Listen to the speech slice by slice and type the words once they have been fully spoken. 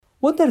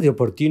What are the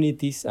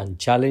opportunities and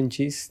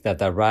challenges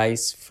that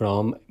arise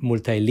from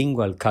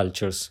multilingual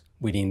cultures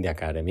within the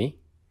academy?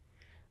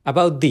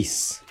 About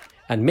this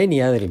and many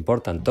other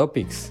important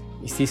topics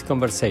is this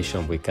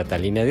conversation with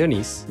Catalina de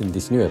Onís in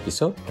this new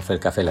episode of El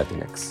Café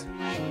Latinx.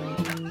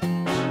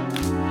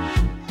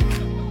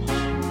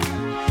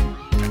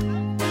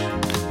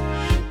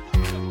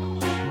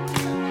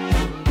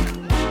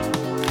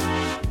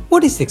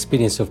 What is the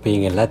experience of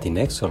being a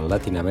Latinx or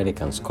Latin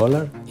American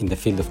scholar in the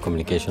field of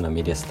communication and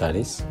media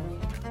studies?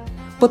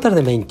 What are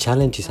the main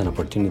challenges and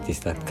opportunities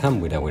that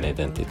come with our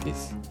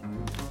identities?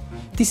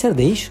 These are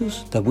the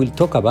issues that we'll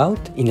talk about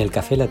in El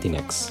Café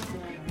Latinx,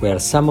 where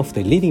some of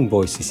the leading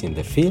voices in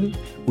the field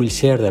will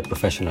share their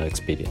professional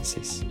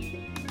experiences.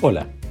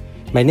 Hola,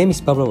 my name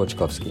is Pablo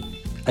Boczkowski.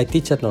 I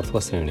teach at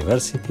Northwestern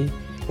University,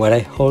 where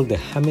I hold the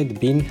Hamid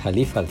bin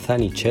Khalif Al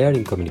Thani Chair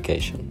in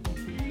Communication.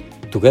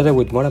 Together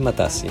with Mora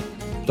Matassi,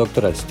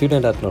 doctoral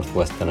student at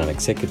Northwestern and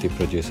executive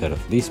producer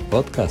of this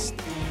podcast,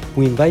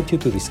 we invite you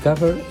to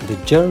discover the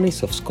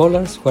journeys of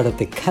scholars who are at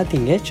the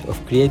cutting edge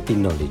of creating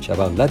knowledge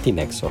about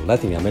Latinx or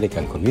Latin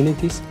American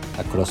communities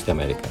across the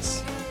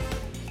Americas.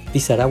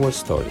 These are our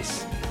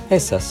stories.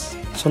 Esas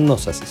son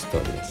nuestras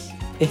historias.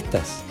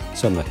 Estas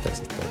son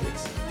nuestras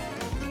historias.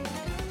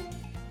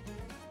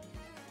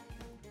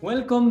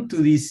 Welcome to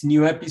this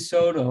new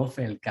episode of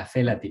El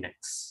Café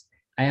Latinx.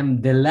 I am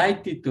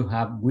delighted to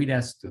have with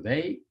us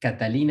today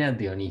Catalina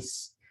de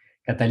Onís.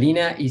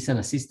 Catalina is an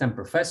assistant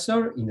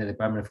professor in the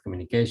Department of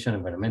Communication,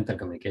 Environmental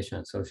Communication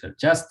and Social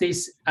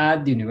Justice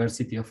at the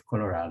University of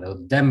Colorado,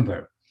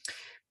 Denver.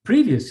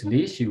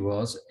 Previously, she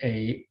was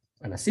an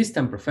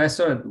assistant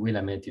professor at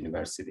Willamette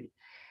University.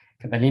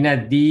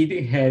 Catalina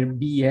did her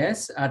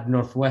BS at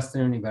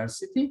Northwestern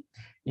University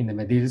in the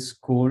Medill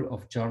School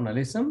of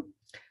Journalism.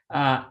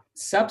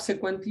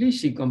 Subsequently,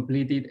 she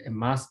completed a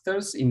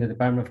master's in the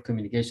Department of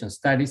Communication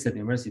Studies at the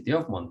University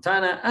of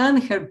Montana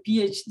and her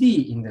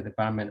PhD in the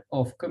Department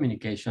of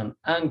Communication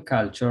and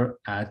Culture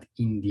at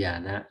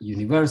Indiana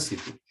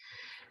University.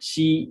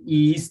 She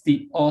is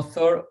the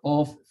author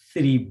of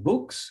 3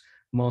 books,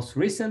 most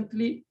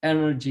recently,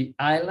 Energy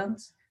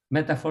Islands,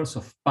 Metaphors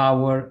of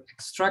Power,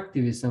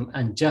 Extractivism,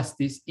 and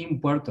Justice in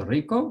Puerto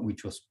Rico,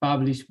 which was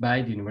published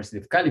by the University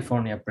of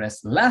California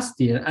Press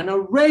last year and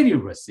already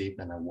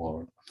received an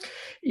award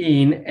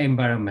in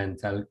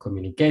environmental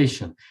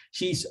communication.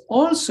 She's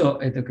also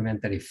a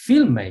documentary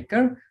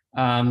filmmaker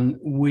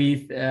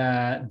with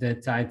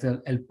the title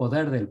El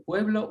Poder del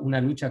Pueblo, una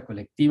lucha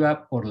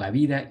colectiva por la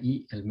vida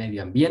y el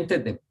medio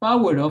ambiente, The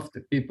Power of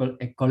the People,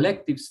 a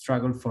collective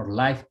struggle for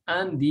life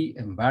and the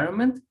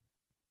environment,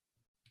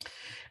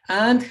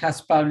 and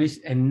has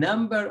published a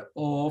number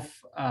of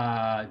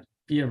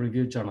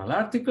peer-reviewed journal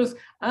articles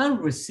and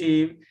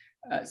received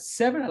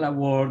several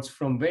awards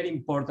from very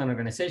important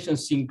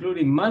organizations,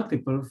 including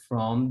multiple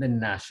from the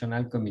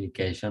National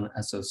Communication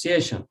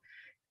Association.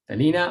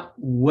 Catalina,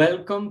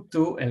 welcome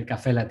to El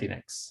Café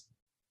Latinx.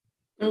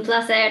 Un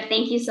placer.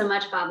 Thank you so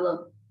much,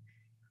 Pablo.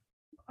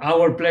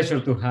 Our pleasure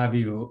to have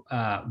you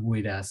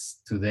with us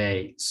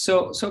today.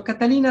 So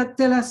Catalina,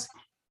 tell us,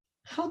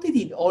 how did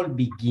it all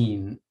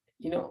begin?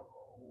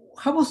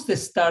 How was the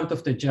start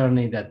of the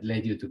journey that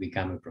led you to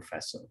become a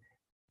professor?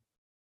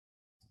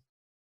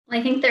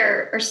 I think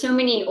there are so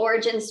many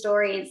origin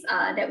stories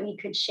that we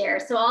could share.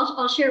 So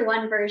I'll share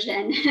one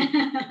version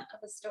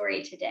of the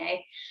story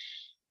today.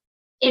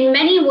 In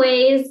many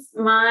ways,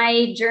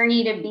 my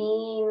journey to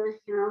being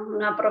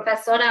una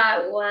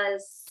profesora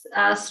was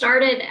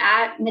started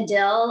at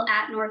Medill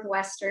at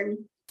Northwestern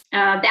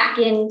back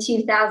in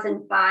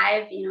 2005.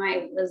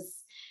 I was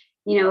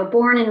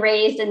born and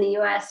raised in the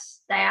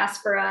U.S.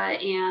 diaspora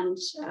and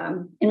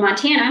in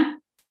Montana,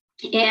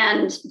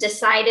 and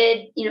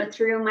decided,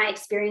 through my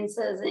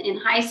experiences in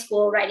high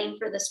school, writing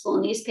for the school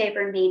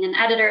newspaper and being an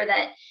editor,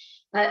 that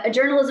a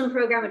journalism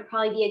program would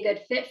probably be a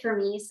good fit for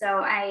me. So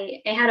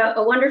I had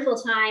a wonderful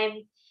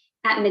time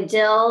at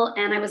Medill,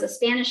 and I was a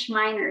Spanish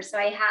minor. So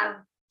I have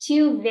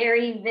 2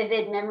 very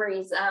vivid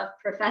memories of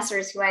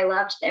professors who I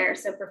loved there.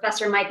 So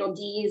Professor Michael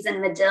Dees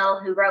in Medill,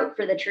 who wrote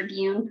for the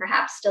Tribune,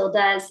 perhaps still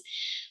does.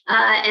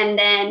 And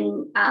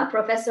then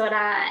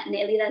Profesora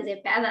Nelida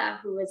Zepeda,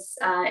 who was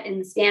in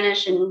the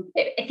Spanish, and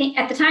I think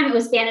at the time it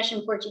was Spanish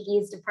and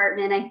Portuguese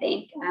department, I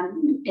think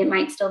it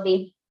might still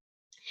be.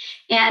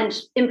 And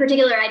in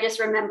particular, I just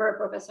remember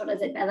Profesora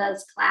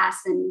Zepeda's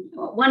class, and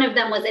one of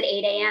them was at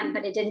 8 a.m.,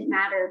 but it didn't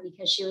matter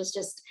because she was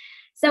just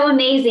so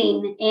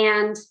amazing.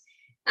 And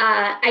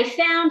I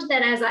found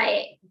that as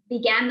I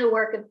began the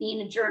work of being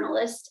a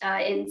journalist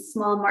in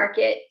small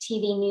market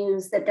TV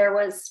news, that there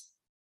was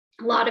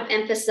a lot of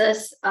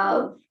emphasis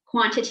of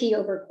quantity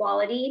over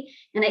quality.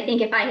 And I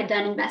think if I had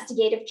done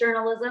investigative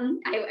journalism,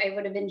 I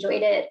would have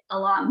enjoyed it a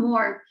lot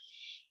more.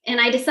 And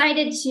I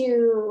decided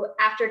to,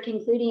 after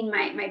concluding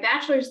my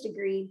bachelor's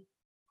degree,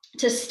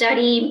 to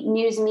study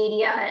news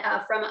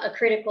media from a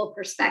critical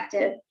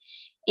perspective.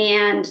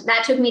 And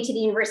that took me to the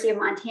University of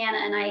Montana,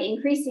 and I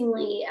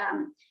increasingly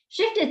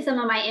shifted some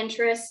of my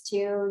interests to,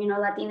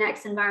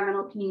 Latinx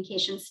environmental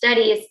communication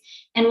studies.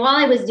 And while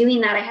I was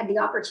doing that, I had the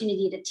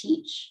opportunity to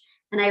teach.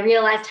 And I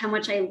realized how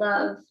much I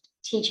loved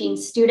teaching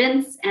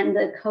students and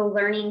the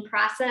co-learning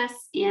process,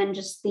 and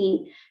just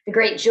the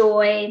great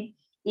joy,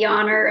 the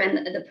honor,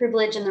 and the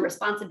privilege and the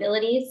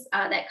responsibilities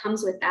that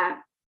comes with that.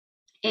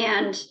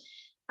 And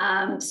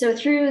so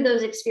through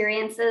those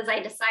experiences,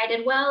 I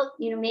decided, well,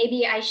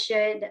 maybe I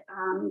should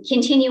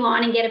continue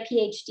on and get a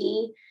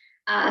PhD,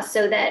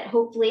 so that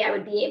hopefully I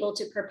would be able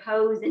to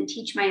propose and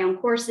teach my own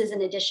courses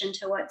in addition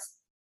to what's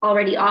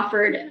already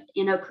offered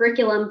in a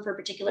curriculum for a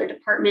particular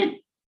department.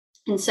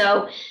 And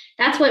so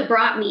that's what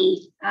brought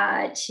me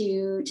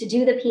to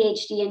do the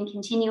PhD and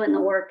continue in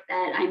the work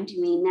that I'm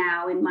doing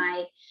now. And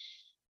my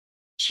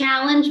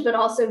challenge, but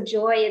also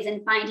joy, is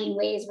in finding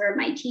ways where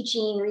my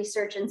teaching,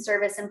 research, and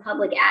service and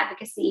public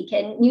advocacy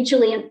can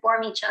mutually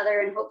inform each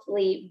other and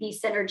hopefully be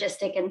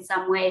synergistic in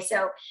some way.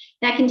 So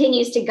that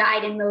continues to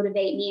guide and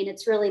motivate me. And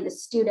it's really the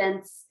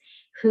students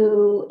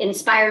who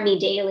inspire me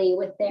daily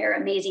with their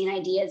amazing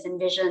ideas and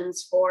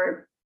visions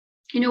for,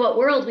 what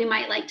world we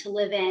might like to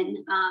live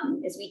in,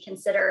 as we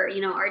consider,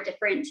 our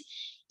different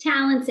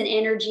talents and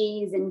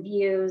energies and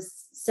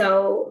views.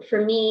 So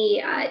for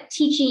me,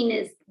 teaching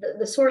is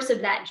the source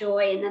of that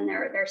joy. And then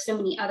there are so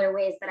many other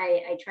ways that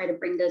I try to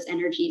bring those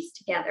energies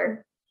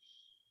together.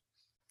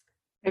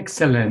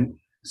 Excellent.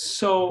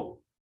 So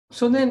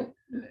then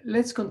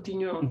let's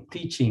continue on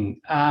teaching.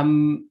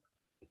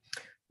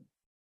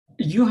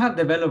 You have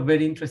developed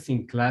very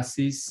interesting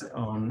classes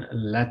on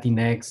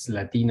Latinx,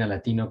 Latina,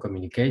 Latino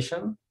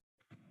communication,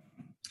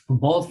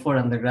 both for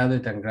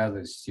undergraduate and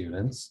graduate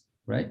students,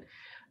 right?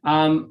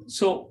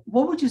 So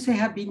what would you say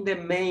have been the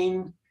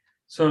main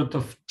sort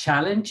of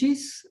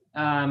challenges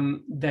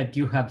that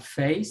you have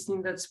faced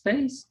in that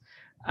space?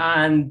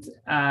 And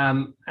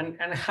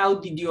how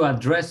did you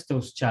address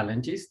those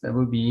challenges? That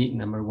would be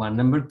number one.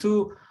 Number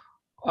two,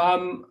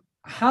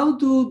 how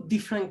do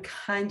different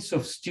kinds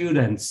of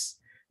students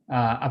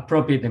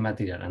appropriate the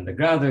material?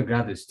 Undergraduate,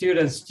 graduate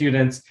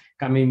students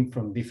coming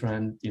from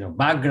different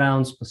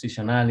backgrounds,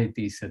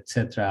 positionalities,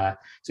 etc.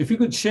 So if you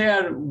could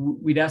share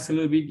with us a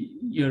little bit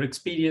your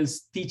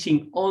experience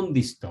teaching on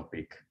this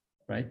topic,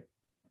 right?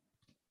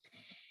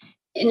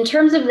 In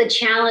terms of the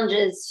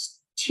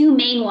challenges, two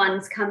main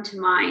ones come to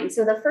mind.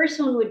 So the first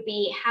one would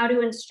be how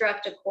to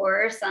instruct a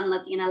course on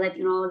Latina,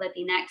 Latino,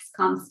 Latinx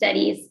comm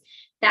studies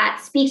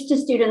that speaks to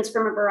students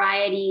from a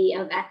variety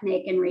of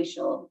ethnic and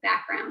racial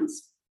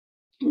backgrounds.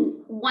 And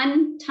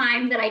one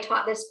time that I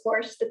taught this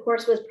course, the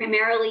course was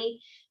primarily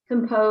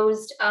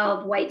composed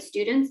of white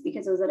students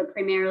because it was at a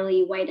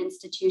primarily white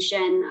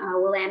institution,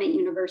 Willamette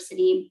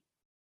University.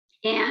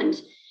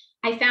 And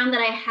I found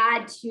that I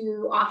had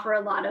to offer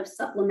a lot of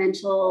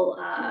supplemental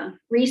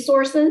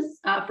resources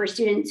for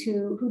students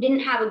who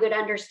didn't have a good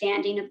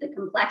understanding of the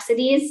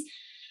complexities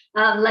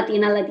of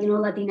Latina,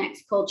 Latino, Latinx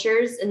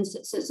cultures. And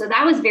so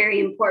that was very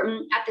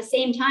important. At the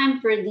same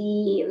time, for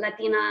the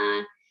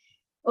Latina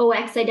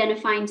OX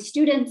identifying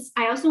students,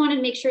 I also wanted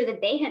to make sure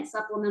that they had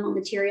supplemental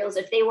materials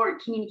if they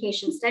weren't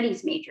communication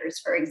studies majors,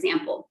 for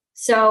example.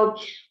 So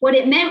what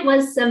it meant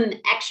was some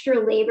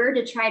extra labor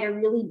to try to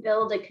really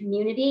build a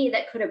community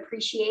that could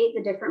appreciate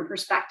the different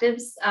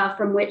perspectives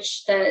from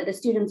which the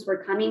students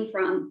were coming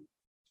from.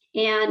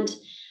 And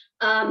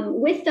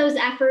with those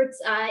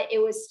efforts,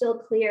 it was still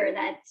clear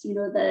that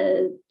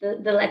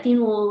the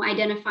Latino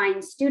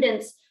identifying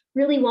students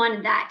really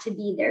wanted that to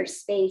be their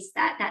space,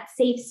 that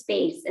safe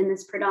space in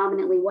this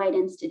predominantly white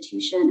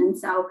institution. And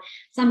so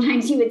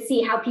sometimes you would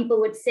see how people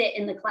would sit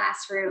in the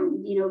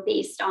classroom,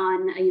 based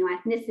on,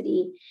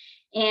 ethnicity.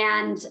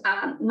 And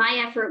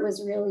my effort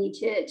was really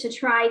to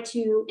try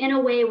to, in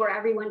a way where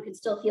everyone could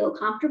still feel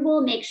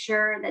comfortable, make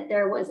sure that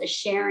there was a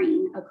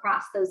sharing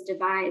across those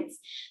divides.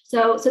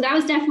 So that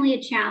was definitely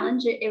a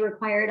challenge. It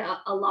required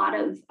a lot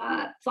of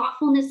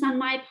thoughtfulness on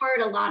my part,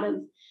 a lot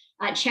of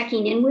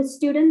checking in with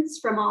students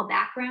from all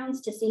backgrounds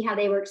to see how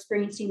they were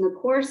experiencing the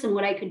course and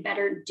what I could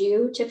better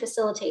do to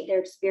facilitate their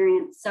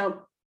experience.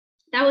 So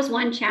that was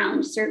one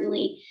challenge,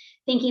 certainly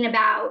thinking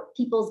about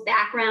people's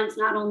backgrounds,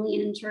 not only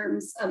in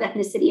terms of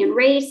ethnicity and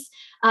race,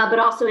 but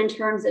also in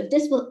terms of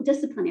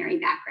disciplinary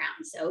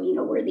backgrounds. So,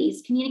 were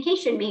these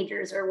communication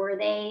majors, or were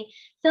they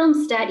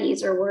film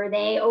studies, or were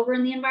they over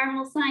in the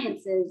environmental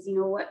sciences?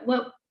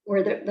 What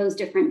were those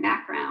different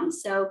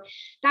backgrounds? So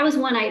that was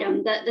one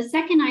item. The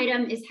second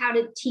item is how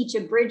to teach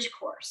a bridge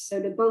course, so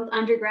to both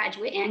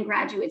undergraduate and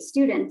graduate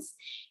students,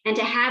 and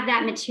to have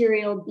that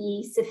material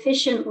be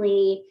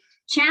sufficiently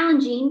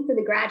challenging for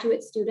the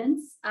graduate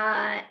students,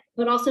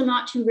 but also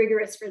not too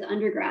rigorous for the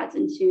undergrads,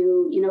 and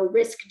to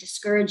risk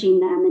discouraging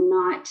them and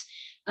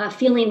not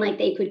feeling like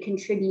they could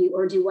contribute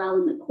or do well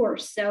in the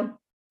course. So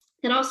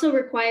that also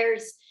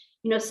requires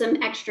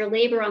some extra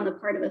labor on the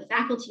part of a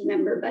faculty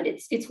member, but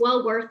it's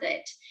well worth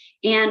it.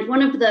 And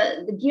one of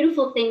the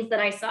beautiful things that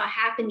I saw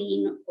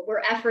happening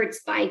were efforts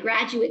by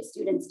graduate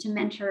students to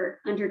mentor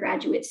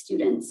undergraduate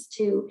students,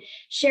 to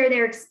share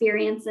their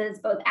experiences,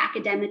 both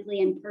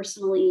academically and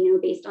personally,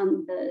 based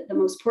on the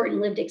most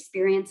important lived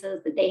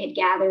experiences that they had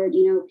gathered,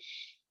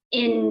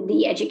 in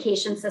the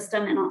education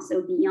system and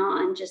also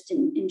beyond, just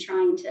in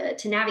trying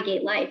to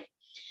navigate life.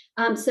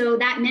 So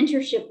that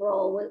mentorship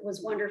role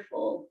was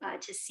wonderful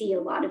to see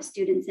a lot of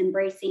students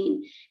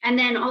embracing. And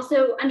then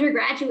also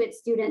undergraduate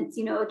students,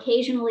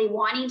 occasionally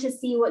wanting to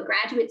see what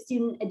graduate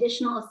student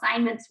additional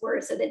assignments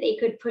were so that they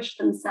could push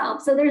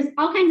themselves. So there's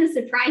all kinds of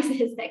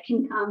surprises that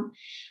can come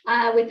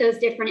with those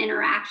different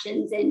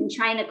interactions and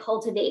trying to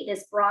cultivate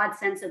this broad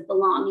sense of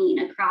belonging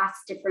across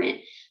different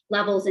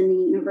levels in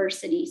the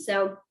university.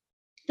 So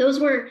those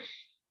were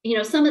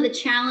some of the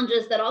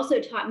challenges that also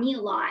taught me a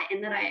lot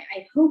and that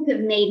I hope have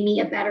made me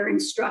a better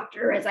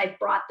instructor as I've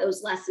brought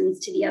those lessons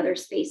to the other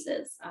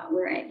spaces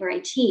where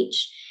I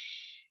teach.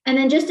 And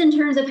then just in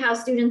terms of how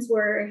students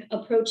were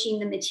approaching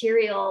the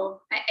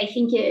material, I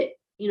think it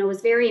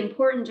was very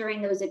important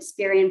during those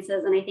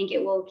experiences. And I think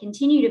it will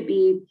continue to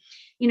be,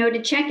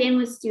 to check in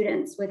with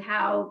students with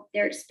how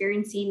they're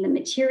experiencing the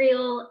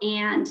material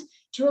and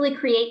to really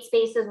create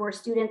spaces where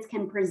students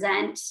can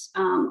present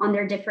on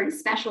their different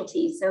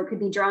specialties. So it could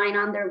be drawing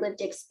on their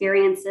lived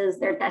experiences,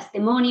 their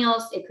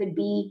testimonials. It could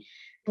be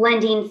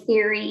blending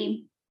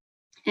theory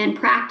and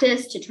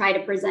practice to try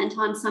to present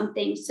on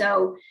something.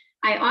 So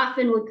I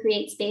often would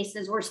create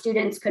spaces where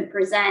students could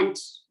present,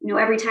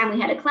 every time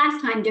we had a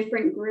class time,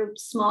 different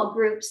groups, small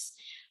groups,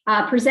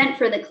 present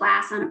for the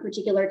class on a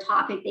particular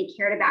topic they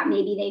cared about.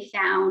 Maybe they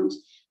found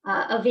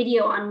a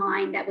video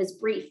online that was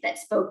brief that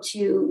spoke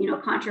to,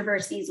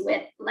 controversies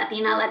with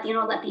Latina,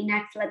 Latino,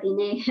 Latinx,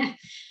 Latine,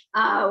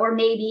 or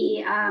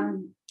maybe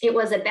it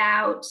was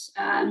about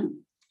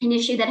an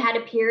issue that had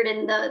appeared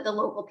in the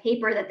local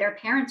paper that their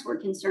parents were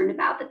concerned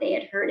about, that they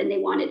had heard, and they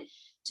wanted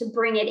to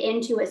bring it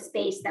into a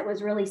space that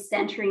was really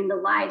centering the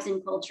lives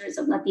and cultures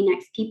of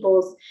Latinx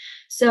peoples.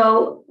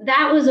 So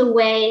that was a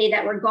way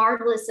that,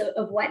 regardless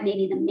of what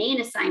maybe the main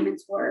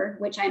assignments were,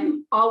 which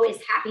I'm always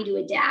happy to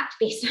adapt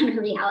based on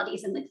the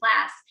realities in the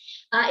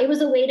class, it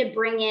was a way to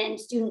bring in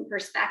student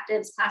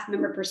perspectives, class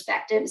member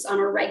perspectives on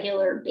a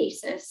regular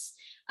basis,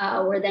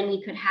 where then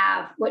we could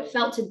have what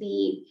felt to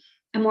be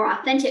a more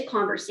authentic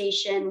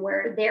conversation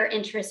where their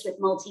interest with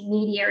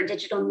multimedia or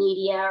digital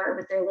media or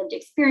with their lived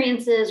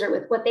experiences or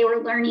with what they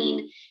were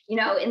learning,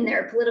 in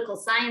their political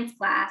science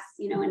class,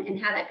 and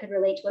how that could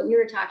relate to what we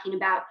were talking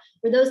about,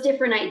 where those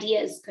different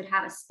ideas could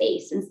have a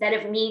space instead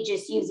of me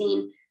just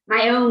using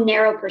my own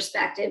narrow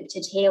perspective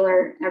to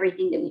tailor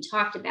everything that we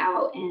talked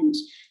about and,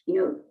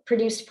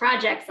 produced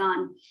projects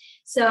on.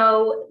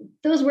 So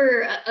those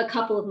were a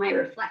couple of my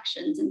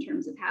reflections in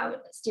terms of how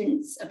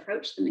students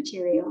approach the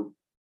material.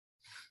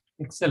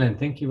 Excellent.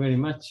 Thank you very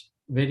much.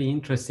 Very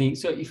interesting.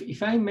 So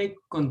if I may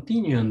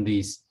continue on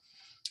this,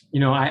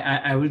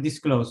 I will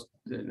disclose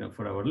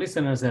for our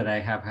listeners that I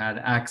have had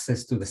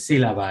access to the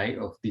syllabi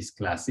of these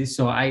classes.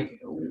 So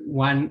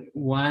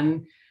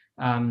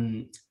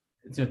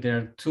so there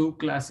are two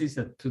classes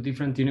at two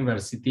different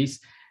universities,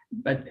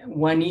 but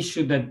one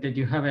issue that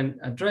you haven't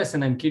addressed,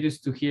 and I'm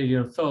curious to hear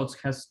your thoughts,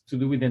 has to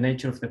do with the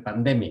nature of the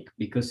pandemic,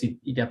 because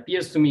it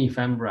appears to me, if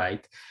I'm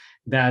right,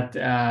 that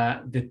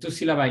the two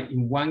syllabi,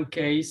 in one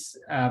case,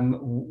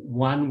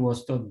 one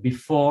was taught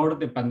before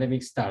the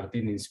pandemic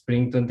started in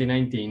spring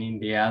 2019, in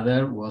the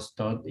other was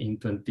taught in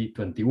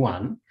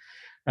 2021,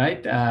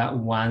 right?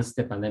 Once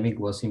the pandemic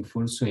was in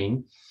full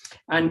swing.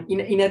 And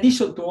in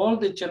addition to all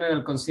the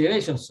general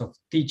considerations of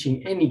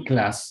teaching any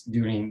class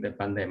during the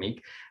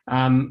pandemic,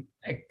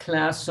 a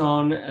class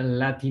on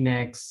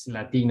Latinx,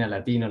 Latina,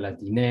 Latino,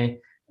 Latine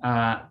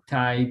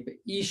type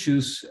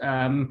issues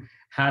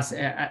has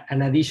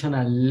an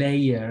additional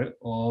layer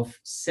of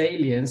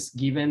salience,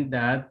 given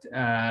that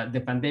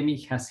the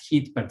pandemic has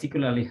hit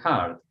particularly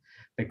hard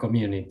the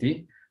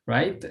community,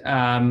 right,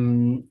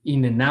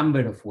 in a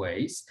number of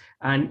ways,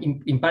 and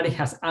in part it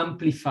has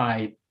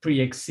amplified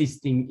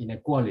pre-existing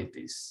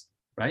inequalities,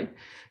 right?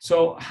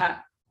 So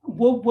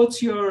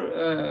what's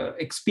your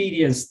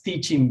experience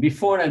teaching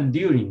before and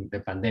during the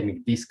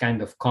pandemic, this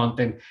kind of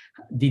content?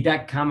 Did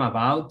that come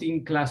about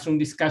in classroom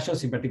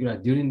discussions, in particular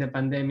during the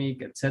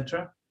pandemic,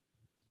 etc.?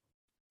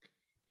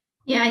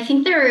 Yeah, I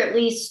think there are at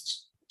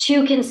least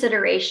two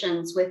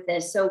considerations with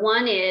this. So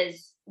one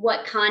is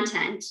what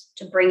content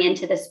to bring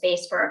into the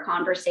space for our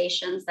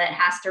conversations that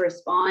has to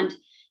respond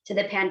to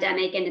the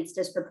pandemic and its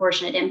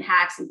disproportionate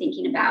impacts, and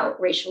thinking about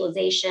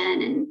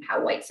racialization and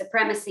how white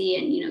supremacy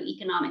and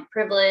economic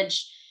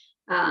privilege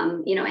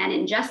and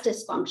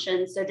injustice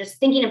function. So just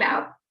thinking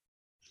about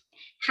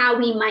how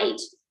we might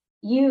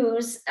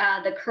use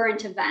the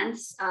current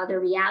events, the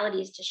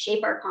realities to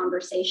shape our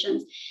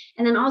conversations,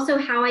 and then also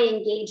how I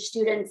engage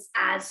students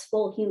as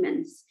full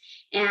humans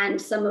and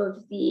some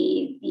of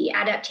the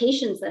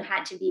adaptations that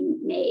had to be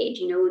made.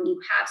 When you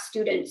have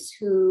students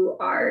who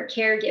are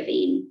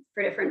caregiving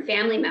for different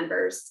family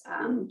members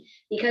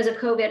because of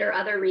COVID or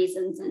other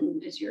reasons,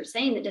 and as you were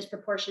saying, the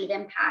disproportionate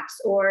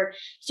impacts, or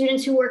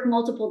students who work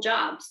multiple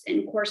jobs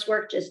and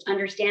coursework just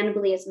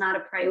understandably is not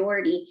a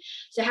priority.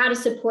 So how to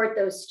support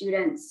those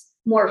students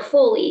more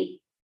fully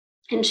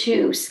and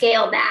to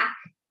scale back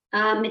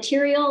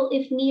material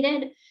if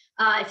needed.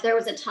 If there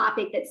was a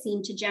topic that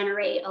seemed to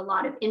generate a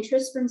lot of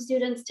interest from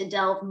students, to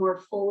delve more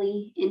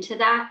fully into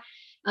that.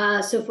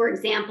 So for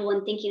example,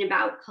 in thinking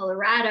about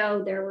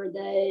Colorado, there were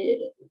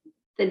the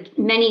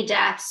the many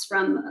deaths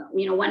from,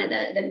 one of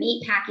the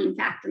meat packing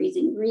factories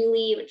in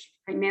Greeley, which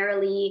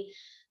primarily,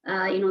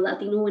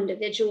 Latino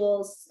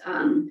individuals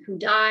who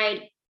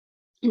died.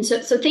 And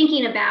so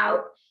thinking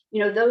about,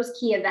 those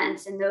key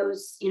events and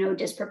those,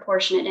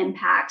 disproportionate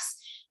impacts.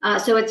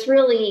 So it's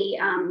really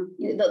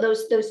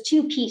those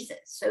two pieces.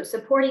 So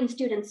supporting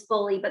students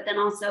fully, but then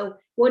also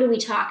what do we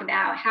talk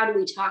about? How do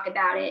we talk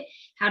about it?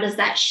 How does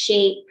that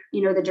shape,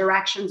 the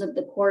directions of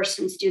the course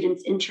and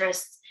students'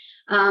 interests?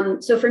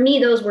 So for me,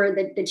 those were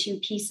the two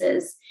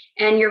pieces.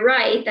 And you're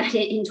right that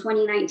in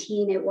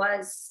 2019, it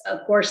was a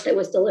course that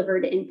was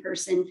delivered in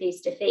person,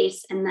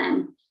 face-to-face. And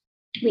then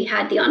we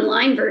had the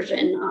online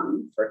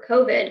version for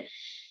COVID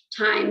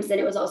times, and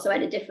it was also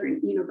at a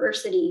different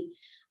university.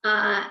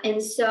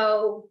 And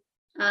so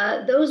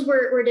those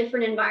were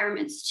different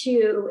environments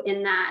too,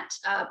 in that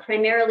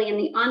primarily in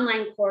the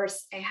online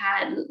course, I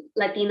had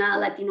Latino,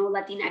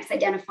 Latinx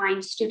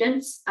identifying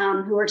students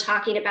who were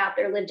talking about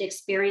their lived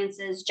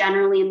experiences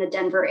generally in the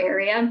Denver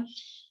area.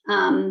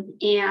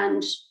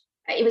 And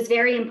it was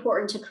very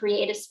important to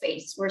create a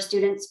space where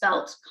students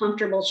felt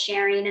comfortable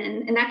sharing,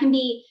 and that can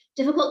be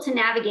difficult to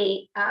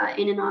navigate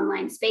in an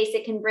online space.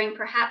 It can bring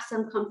perhaps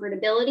some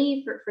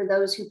comfortability for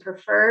those who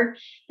prefer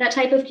that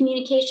type of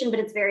communication, but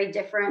it's very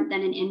different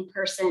than an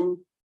in-person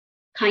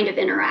kind of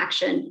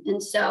interaction.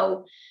 And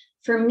so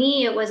for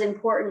me, it was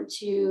important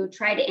to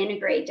try to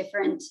integrate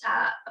different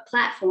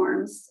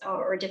platforms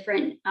or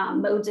different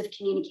modes of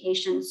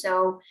communication.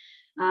 So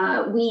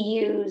we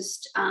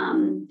used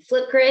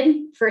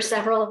Flipgrid for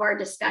several of our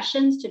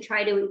discussions to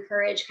try to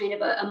encourage kind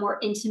of a more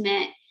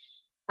intimate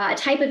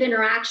type of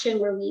interaction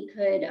where we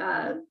could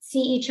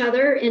see each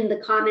other in the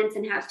comments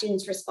and have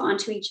students respond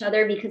to each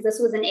other, because this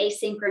was an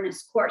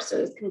asynchronous course. So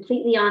it was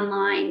completely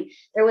online.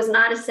 There was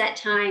not a set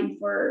time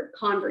for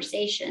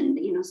conversation.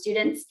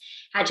 Students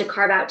had to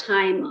carve out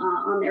time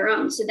on their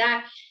own. So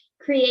that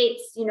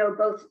creates,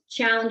 both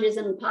challenges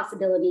and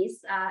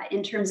possibilities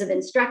in terms of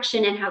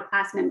instruction and how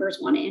class members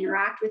want to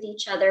interact with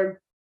each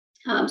other.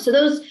 So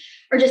those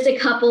are just a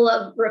couple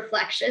of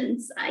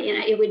reflections.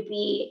 It would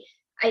be,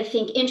 I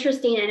think,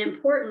 interesting and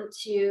important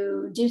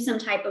to do some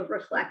type of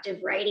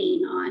reflective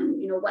writing on,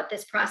 what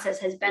this process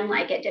has been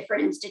like at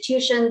different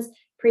institutions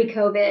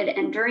pre-COVID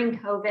and during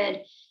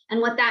COVID,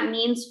 and what that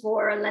means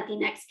for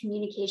Latinx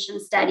communication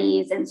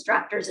studies,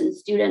 instructors and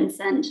students,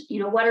 and,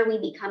 what are we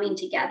becoming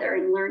together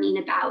and learning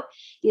about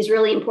these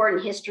really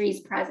important histories,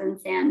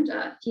 presents, and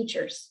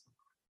futures.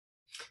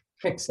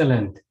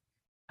 Excellent.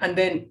 And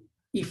then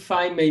if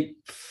I may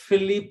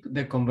flip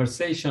the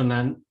conversation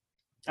and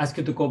ask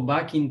you to go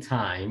back in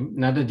time,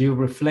 now that you're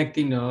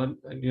reflecting on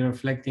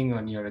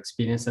your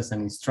experience as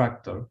an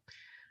instructor.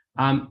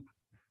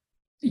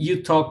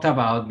 You talked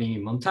about being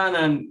in Montana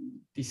and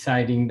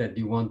deciding that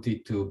you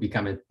wanted to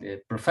become a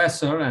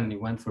professor, and you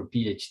went for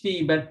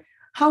PhD. But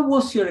how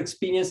was your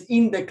experience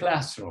in the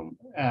classroom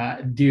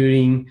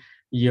during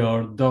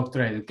your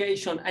doctoral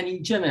education, and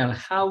in general,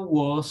 how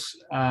was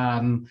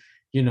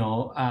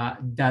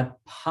that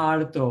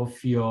part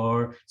of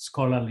your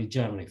scholarly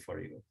journey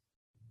for you?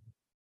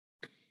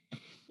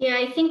 Yeah,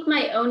 I think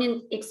my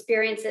own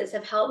experiences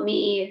have helped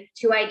me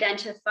to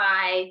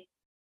identify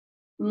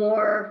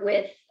more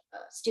with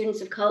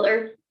students of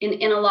color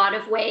in a lot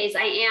of ways.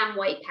 I am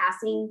white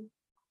passing,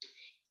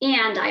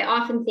 and I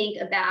often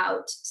think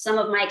about some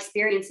of my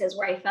experiences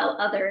where I felt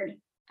othered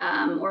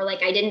or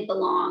like I didn't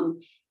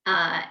belong,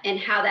 and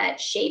how that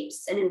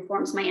shapes and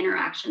informs my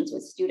interactions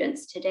with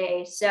students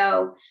today.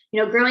 So,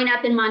 growing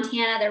up in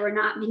Montana, there were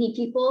not many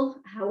people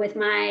with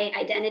my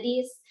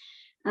identities.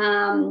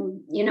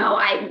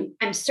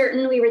 I'm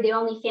certain we were the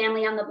only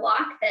family on the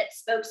block that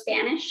spoke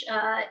Spanish.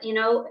 In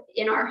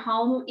our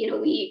home,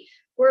 we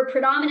were a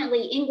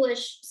predominantly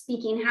English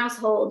speaking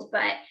household,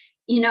 but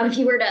if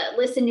you were to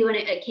listen to an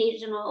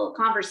occasional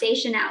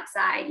conversation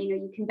outside,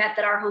 you can bet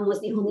that our home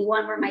was the only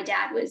one where my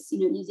dad was,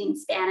 using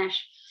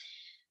Spanish.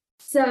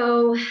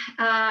 So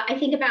I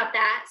think about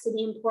that. So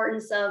the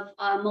importance of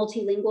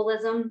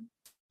multilingualism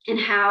and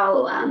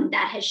how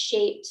that has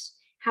shaped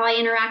how I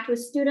interact with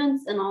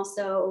students, and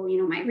also,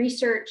 my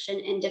research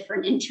and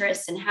different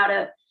interests, and how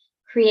to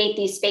create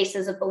these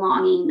spaces of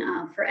belonging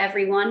for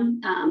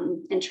everyone,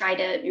 and try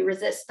to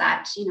resist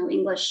that,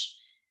 English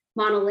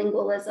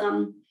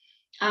monolingualism.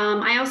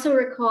 I also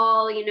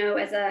recall,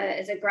 as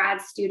a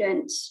grad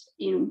student,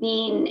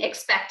 being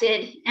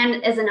expected,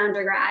 and as an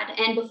undergrad,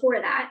 and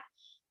before that,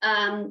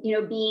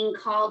 being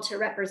called to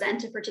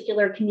represent a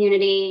particular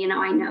community.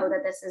 I know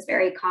that this is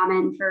very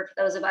common for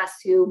those of us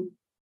who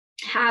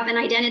have an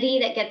identity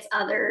that gets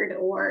othered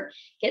or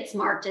gets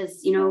marked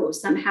as,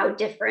 somehow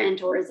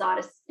different or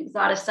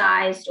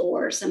exoticized,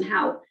 or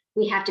somehow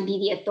we have to be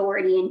the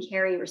authority and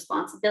carry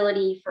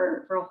responsibility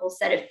for a whole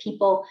set of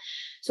people.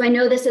 So I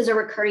know this is a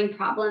recurring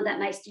problem that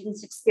my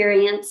students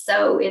experience.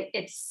 So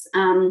it's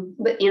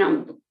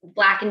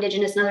Black,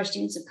 Indigenous, and other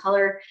students of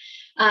color.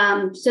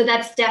 So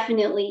that's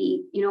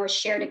definitely, a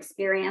shared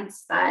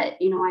experience that,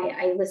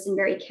 I listen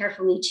very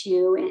carefully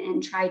to,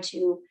 and try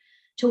to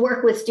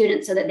work with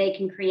students so that they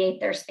can create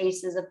their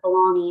spaces of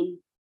belonging.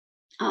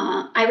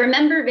 I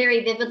remember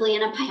very vividly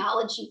in a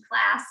biology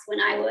class when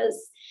I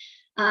was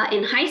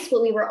in high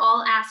school, we were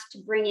all asked to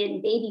bring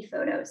in baby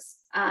photos.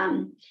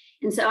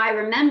 And so I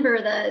remember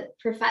the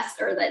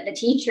professor, the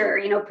teacher,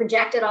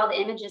 projected all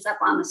the images up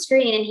on the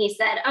screen, and he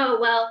said, "Oh,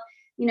 well,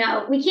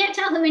 we can't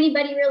tell who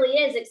anybody really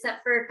is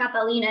except for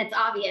Catalina. It's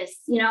obvious,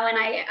 and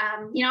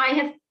I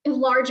have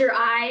larger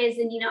eyes,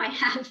 and I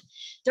have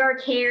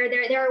dark hair.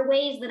 There are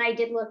ways that I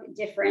did look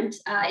different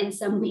in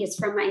some ways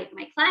from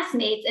my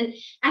classmates. And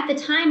at the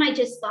time, I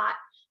just thought,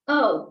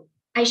 oh,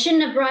 I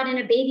shouldn't have brought in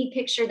a baby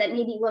picture that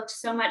maybe looked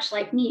so much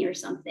like me or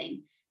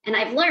something. And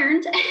I've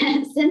learned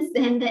since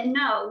then that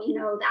no,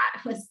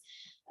 that was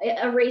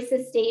a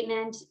racist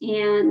statement,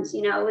 and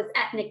it was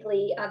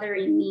ethnically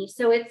othering me.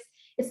 So it's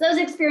those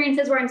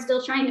experiences where I'm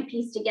still trying to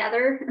piece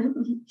together,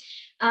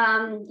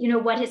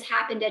 what has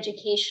happened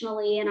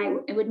educationally. And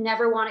I would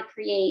never want to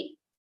create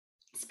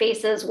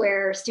spaces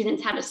where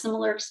students had a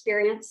similar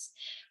experience,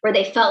 where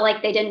they felt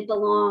like they didn't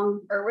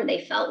belong, or where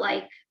they felt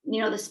like,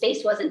 the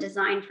space wasn't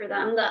designed for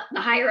them.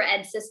 The higher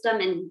ed system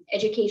and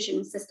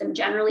education system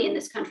generally in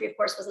this country, of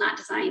course, was not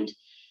designed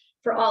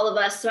for all of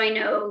us. So I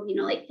know,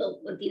 like the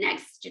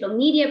Latinx Digital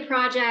Media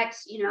Project,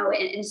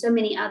 and so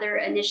many other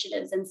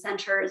initiatives and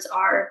centers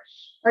are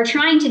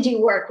trying to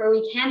do work where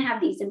we can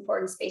have these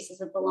important spaces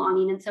of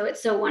belonging. And so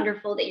it's so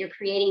wonderful that you're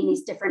creating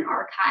these different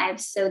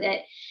archives so that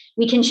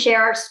we can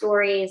share our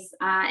stories,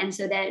 and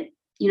so that,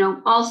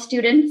 all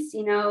students,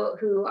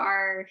 who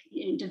are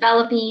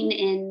developing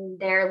in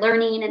their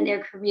learning and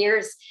their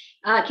careers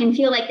can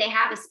feel like they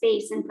have a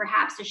space and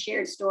perhaps a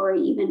shared story,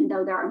 even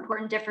though there are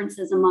important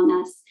differences among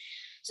us.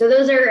 So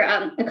those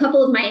are a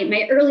couple of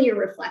my earlier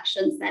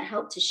reflections that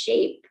helped to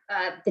shape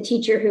the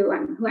teacher who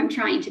I'm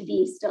trying to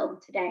be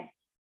still today.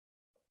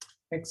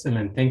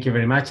 Excellent. Thank you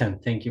very much. And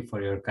thank you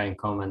for your kind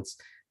comments.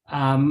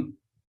 And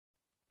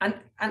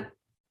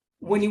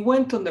when you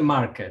went on the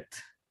market,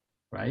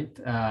 right,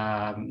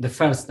 the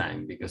first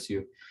time, because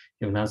you've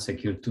now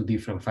secured 2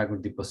 different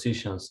faculty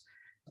positions,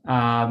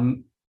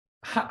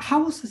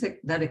 how was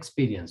that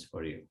experience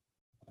for you?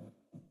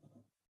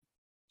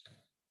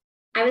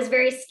 I was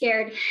very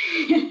scared.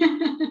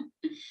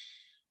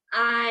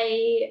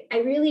 I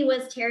really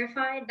was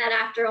terrified that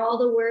after all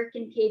the work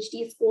in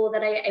PhD school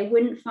that I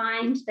wouldn't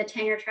find the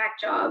tenure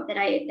track job that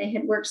I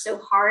had worked so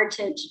hard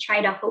to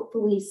try to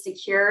hopefully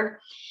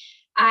secure.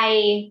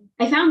 I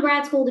found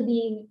grad school to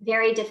be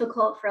very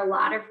difficult for a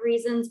lot of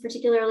reasons,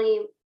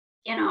 particularly,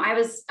 I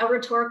was a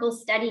rhetorical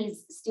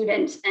studies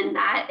student, and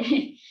that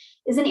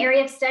is an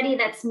area of study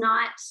that's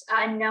not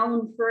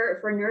known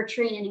for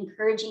nurturing and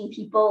encouraging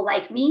people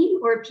like me,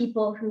 or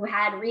people who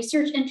had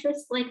research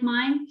interests like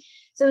mine.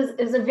 So it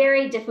was a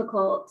very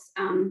difficult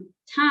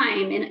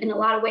time in a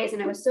lot of ways.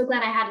 And I was so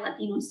glad I had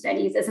Latino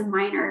studies as a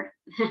minor.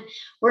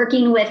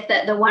 Working with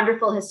the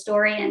wonderful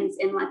historians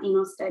in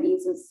Latino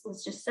studies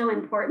was just so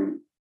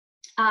important.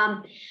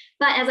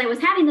 But as I was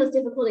having those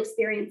difficult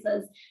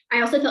experiences,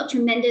 I also felt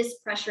tremendous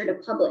pressure to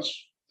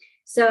publish.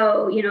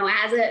 So,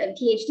 as a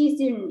PhD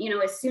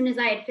student, as soon as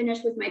I had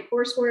finished with my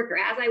coursework, or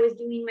as I was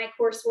doing my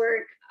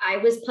coursework, I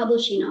was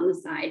publishing on the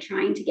side,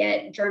 trying to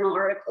get journal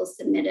articles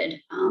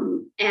submitted.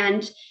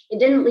 And it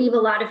didn't leave a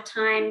lot of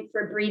time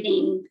for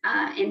breathing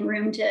and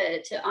room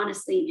to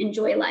honestly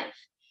enjoy life.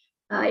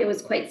 It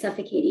was quite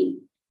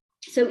suffocating.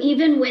 So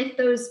even with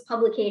those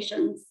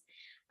publications,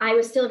 I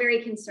was still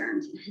very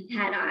concerned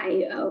that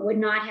I would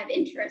not have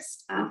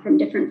interest from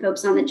different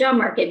folks on the job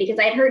market, because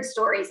I had heard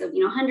stories of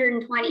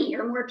 120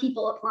 or more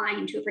people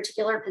applying to a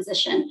particular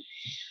position.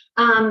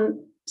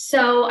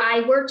 So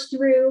I worked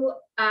through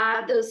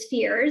those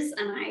fears,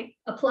 and I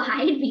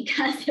applied,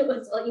 because it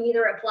was, well, you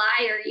either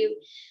apply or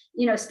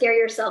you scare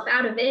yourself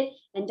out of it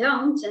and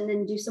don't, and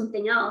then do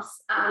something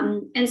else.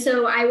 And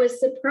so I was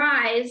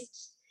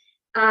surprised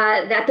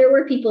that there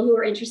were people who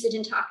were interested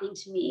in talking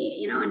to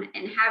me,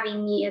 and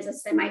having me as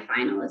a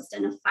semifinalist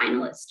and a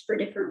finalist for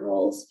different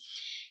roles.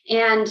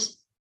 And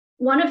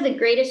one of the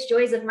greatest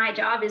joys of my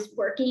job is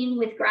working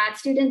with grad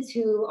students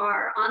who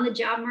are on the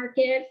job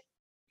market,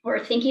 or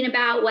thinking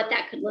about what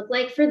that could look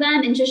like for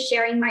them, and just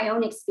sharing my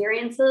own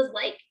experiences.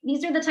 Like,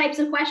 these are the types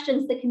of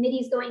questions the committee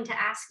is going to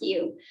ask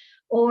you.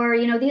 Or,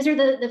 these are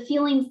the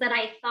feelings that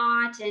I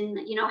thought, and,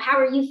 how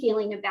are you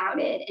feeling about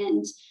it?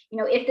 And,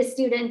 if the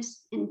student,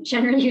 and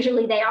generally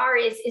usually they are,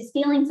 is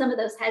feeling some of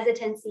those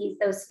hesitancies,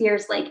 those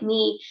fears like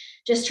me,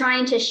 just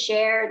trying to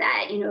share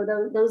that,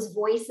 those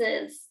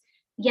voices,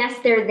 yes,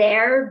 they're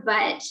there,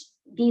 but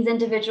these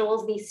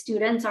individuals, these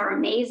students are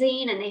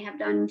amazing, and they have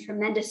done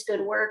tremendous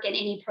good work, and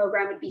any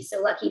program would be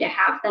so lucky to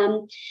have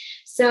them.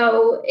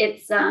 So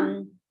it's,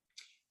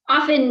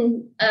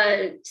 often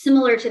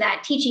similar to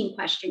that teaching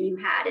question you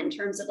had, in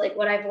terms of like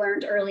what I've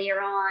learned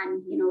earlier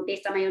on,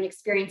 based on my own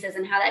experiences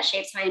and how that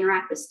shapes how I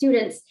interact with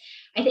students.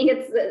 I think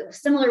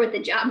it's similar with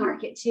the job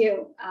market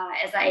too,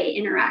 as I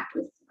interact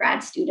with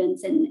grad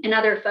students and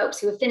other folks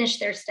who have finished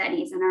their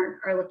studies and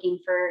are looking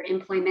for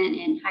employment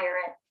in higher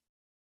ed.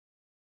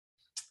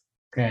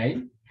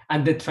 Okay.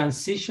 And the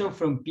transition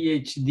from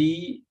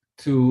PhD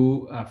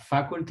to a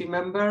faculty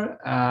member,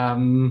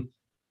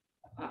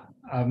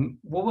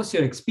 what was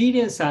your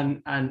experience,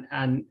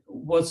 and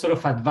what sort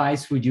of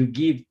advice would you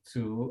give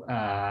to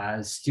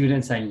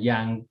students and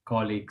young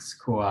colleagues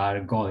who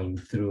are going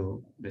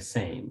through the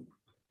same?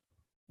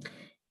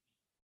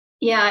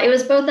 Yeah, it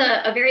was both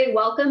a very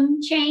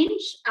welcome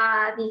change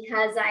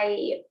because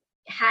I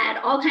had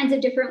all kinds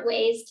of different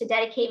ways to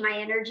dedicate my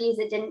energies.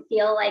 It didn't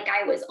feel like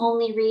I was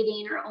only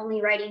reading or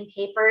only writing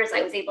papers.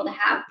 I was able to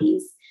have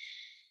these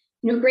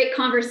great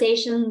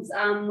conversations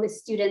with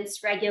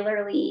students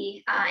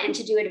regularly and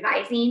to do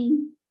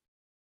advising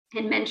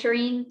and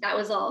mentoring. That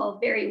was all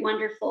very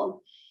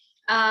wonderful.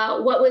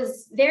 What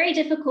was very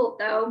difficult,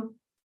 though,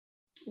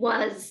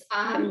 was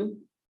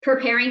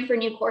preparing for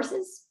new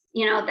courses.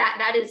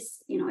 That is,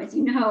 as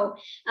you know,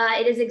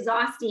 it is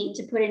exhausting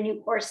to put a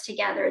new course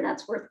together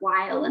that's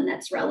worthwhile and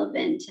that's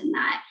relevant, and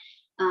that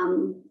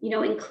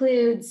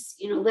includes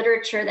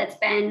literature that's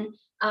been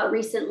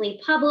recently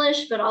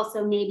published, but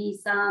also maybe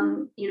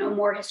some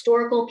more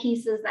historical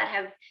pieces that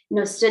have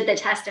stood the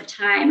test of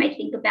time. I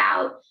think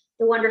about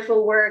the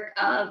wonderful work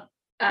of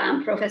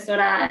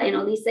Professora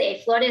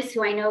Onís Flores,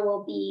 who I know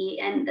will be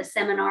in the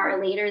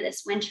seminar later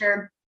this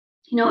winter.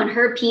 In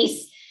her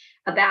piece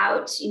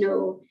about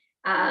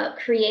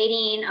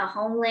creating a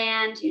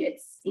homeland.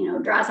 It's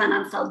draws on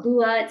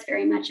Ansaldúa. It's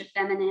very much a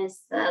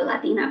feminist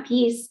Latina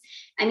piece.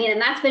 I mean,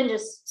 and that's been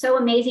just so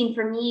amazing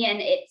for me,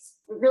 and it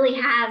really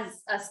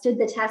has stood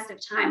the test of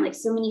time. Like,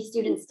 so many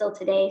students still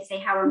today say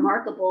how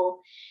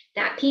remarkable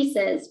that piece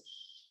is.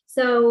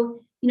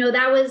 So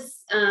that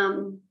was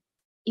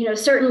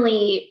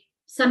certainly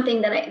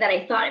something that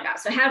I thought about.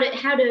 So how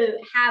to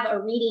have a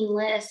reading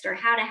list, or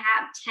how to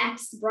have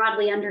texts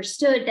broadly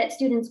understood that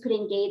students could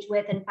engage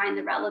with and find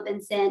the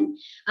relevance in,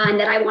 and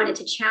that I wanted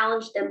to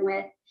challenge them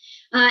with.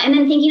 And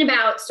then thinking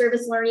about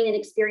service learning and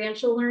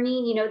experiential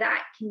learning,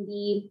 that can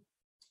be,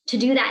 to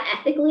do that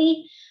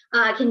ethically,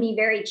 can be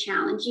very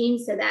challenging,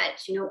 so that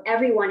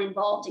everyone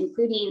involved,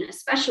 including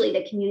especially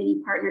the community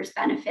partners,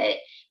 benefit.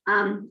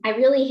 I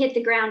really hit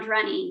the ground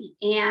running,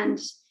 and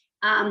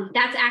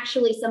that's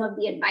actually some of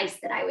the advice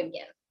that I would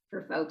give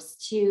for folks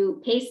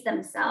to pace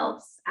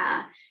themselves.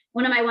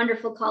 One of my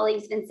wonderful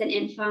colleagues, Vincent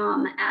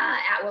Infom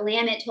at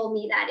Willamette, told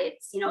me that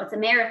it's a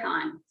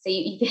marathon, so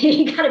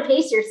you got to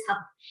pace yourself.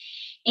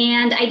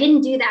 And I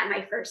didn't do that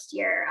my first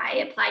year. I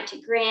applied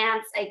to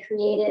grants. I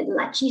created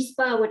La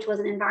Chispa, which was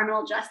an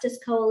environmental justice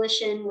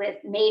coalition with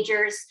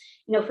majors,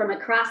 from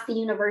across the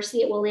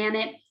university at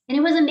Willamette. And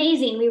it was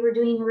amazing. We were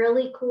doing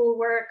really cool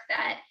work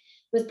that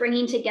was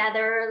bringing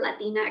together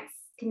Latinx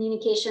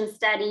communication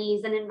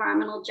studies and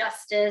environmental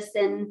justice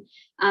and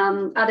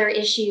other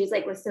issues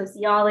like with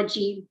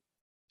sociology.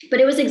 But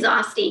it was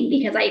exhausting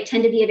because I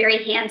tend to be a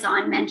very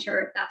hands-on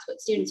mentor, if that's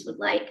what students would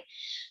like.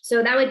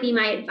 So that would be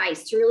my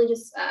advice, to really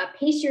just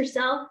pace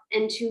yourself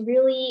and to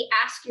really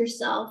ask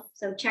yourself,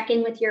 so check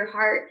in with your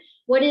heart,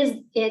 what is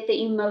it that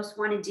you most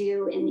want to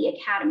do in the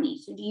academy?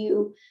 So do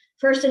you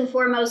first and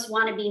foremost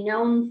want to be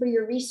known for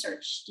your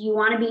research? Do you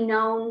want to be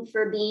known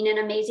for being an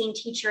amazing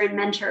teacher and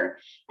mentor?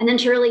 And then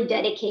to really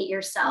dedicate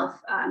yourself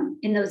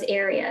in those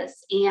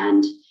areas.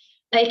 And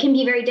it can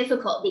be very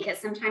difficult because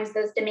sometimes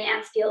those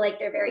demands feel like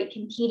they're very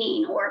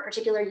competing, or a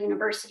particular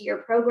university or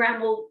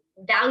program will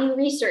value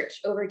research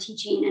over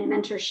teaching and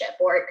mentorship,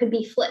 or it could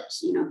be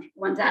flipped,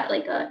 one's at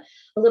like a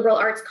liberal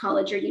arts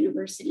college or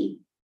university.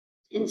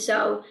 And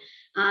so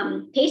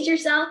pace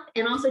yourself,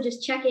 and also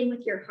just check in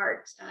with your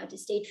heart to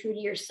stay true to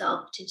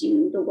yourself, to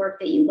do the work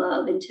that you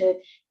love, and to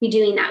be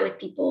doing that with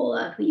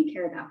people who you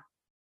care about.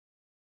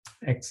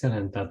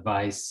 Excellent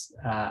advice,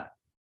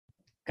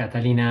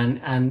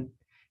 Catalina. And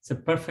it's a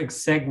perfect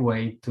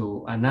segue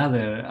to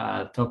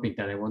another topic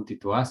that I wanted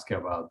to ask you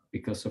about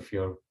because of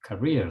your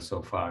career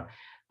so far.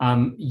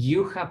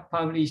 You have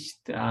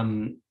published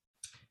in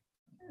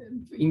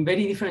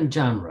very different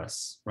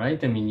genres,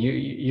 right? I mean,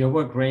 your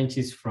work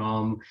ranges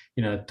from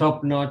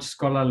top-notch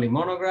scholarly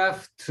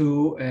monograph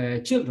to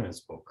a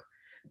children's book,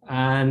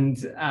 and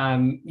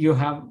you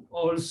have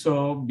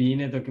also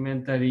been a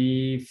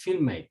documentary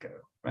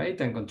filmmaker,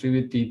 right? And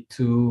contributed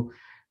to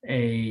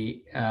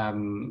a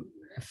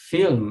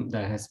film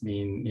that has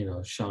been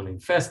shown in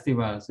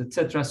festivals,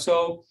 etc.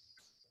 So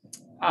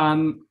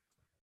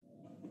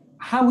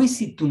how is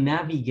it to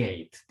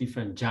navigate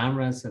different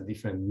genres and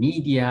different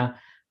media,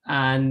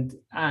 and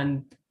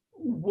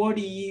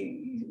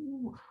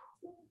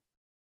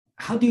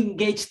how do you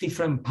engage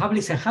different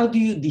publics, and how do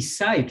you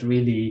decide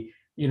really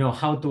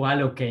how to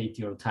allocate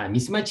your time?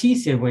 It's much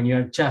easier when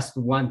you're just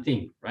one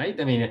thing, right?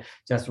 I mean,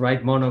 just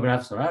write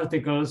monographs or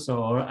articles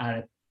or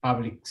a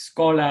public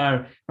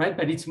scholar, right?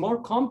 But it's more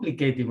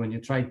complicated when you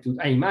try to,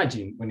 I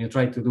imagine, when you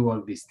try to do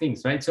all these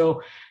things, right?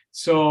 So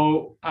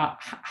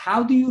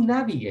how do you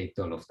navigate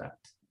all of that?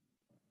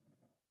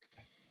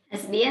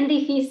 Es bien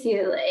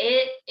difícil.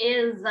 It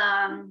is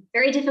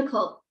very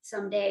difficult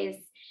some days.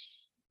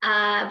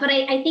 But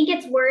I think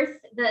it's worth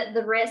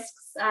the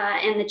risks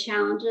and the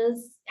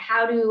challenges,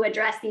 how to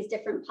address these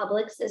different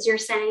publics, as you're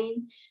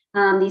saying,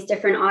 these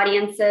different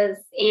audiences.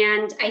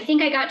 And I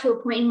think I got to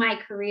a point in my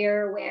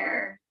career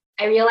where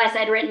I realized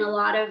I'd written a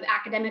lot of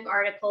academic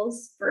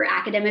articles for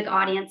academic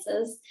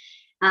audiences,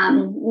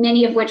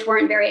 many of which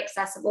weren't very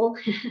accessible.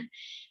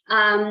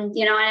 And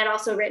I'd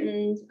also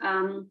written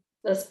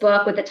this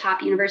book with the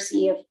top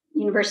university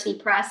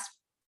press.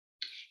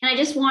 And I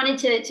just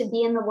wanted to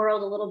be in the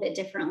world a little bit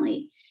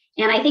differently.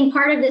 And I think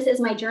part of this is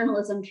my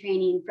journalism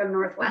training from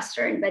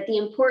Northwestern, but the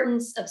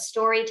importance of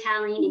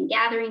storytelling and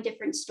gathering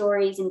different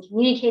stories and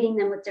communicating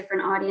them with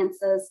different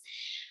audiences.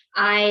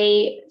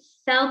 I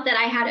felt that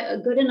I had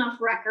a good enough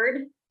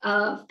record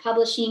of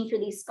publishing for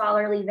these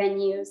scholarly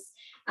venues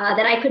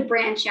that I could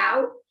branch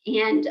out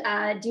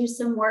and do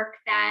some work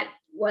that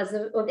was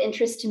of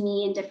interest to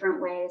me in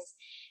different ways.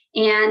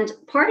 And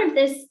part of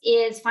this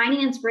is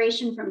finding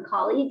inspiration from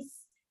colleagues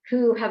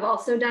who have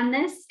also done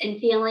this and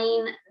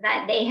feeling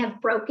that they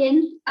have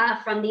broken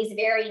from these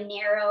very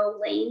narrow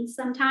lanes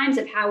sometimes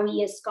of how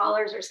we as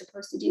scholars are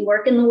supposed to do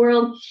work in the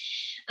world,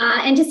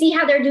 and to see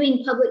how they're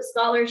doing public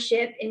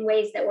scholarship in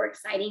ways that were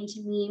exciting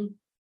to me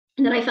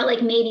and that I felt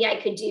like maybe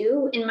I could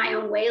do in my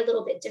own way a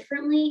little bit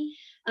differently,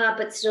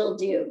 but still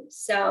do.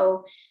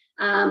 So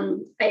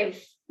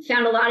I've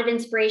found a lot of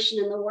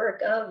inspiration in the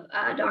work of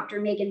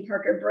Dr. Megan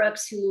Parker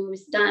Brooks,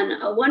 who's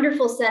done a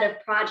wonderful set of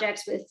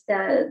projects with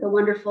the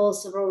wonderful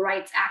civil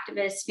rights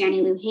activist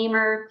Fannie Lou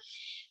Hamer,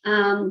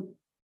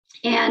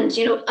 and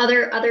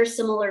other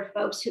similar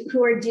folks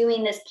who are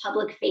doing this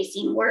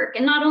public-facing work,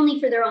 and not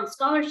only for their own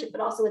scholarship, but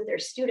also with their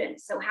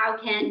students. So how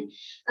can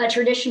a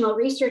traditional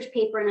research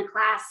paper in a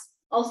class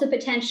also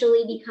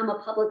potentially become a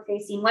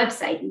public-facing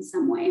website in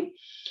some way?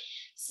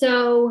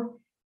 So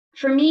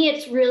for me,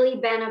 it's really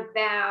been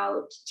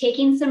about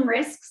taking some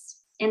risks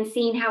and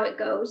seeing how it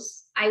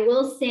goes. I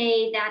will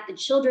say that the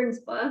children's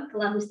book,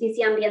 La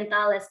Justicia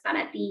Ambiental es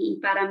para ti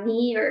y para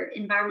mí, or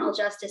Environmental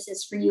Justice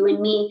is for you and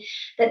me,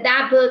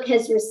 that book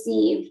has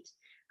received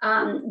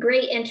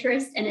great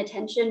interest and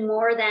attention,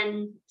 more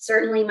than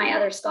certainly my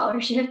other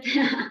scholarship.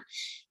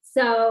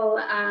 So,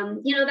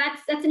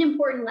 that's an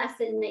important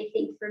lesson, I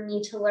think, for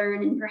me to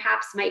learn, and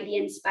perhaps might be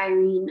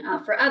inspiring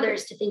for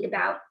others to think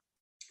about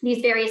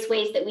these various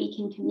ways that we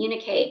can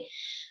communicate.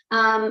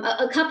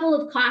 A couple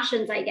of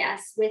cautions, I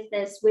guess, with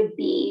this would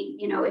be,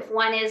 if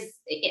one is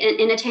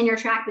in a tenure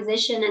track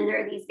position and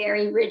there are these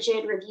very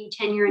rigid review,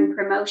 tenure, and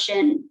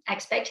promotion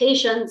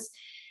expectations,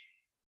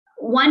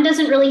 one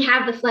doesn't really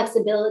have the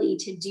flexibility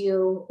to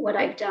do what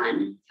I've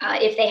done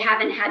if they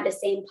haven't had the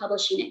same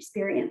publishing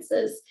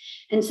experiences.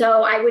 And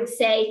so I would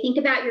say, think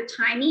about your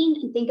timing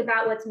and think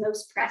about what's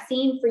most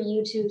pressing for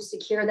you to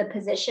secure the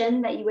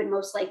position that you would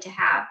most like to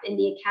have in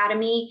the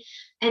academy.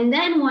 And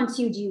then once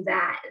you do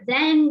that,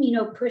 then,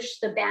 push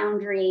the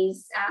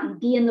boundaries,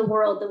 be in the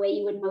world the way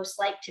you would most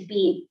like to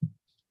be.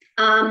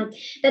 That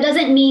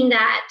doesn't mean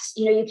that,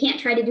 you can't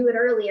try to do it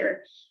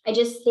earlier. I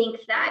just think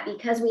that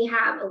because we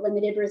have a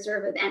limited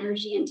reserve of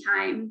energy and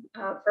time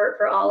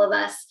for all of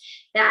us,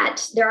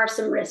 that there are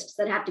some risks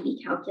that have to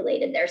be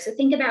calculated there. So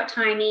think about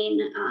timing,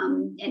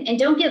 and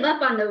don't give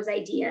up on those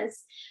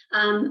ideas.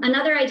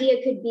 Another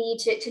idea could be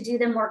to do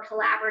them more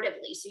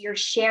collaboratively. So you're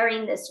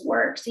sharing this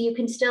work, so you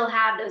can still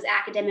have those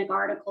academic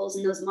articles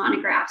and those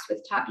monographs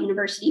with top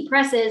university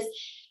presses.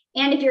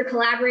 And if you're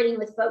collaborating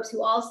with folks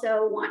who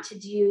also want to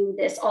do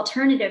this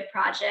alternative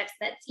projects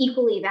that's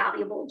equally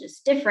valuable,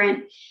 just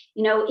different,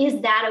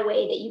 is that a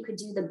way that you could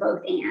do the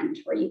both and,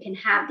 where you can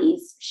have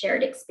these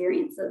shared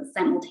experiences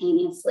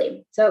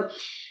simultaneously? So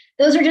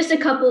those are just a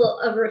couple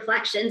of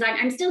reflections.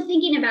 I'm still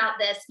thinking about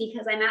this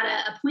because I'm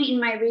at a point in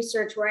my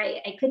research where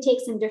I could take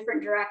some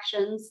different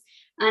directions,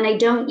 and I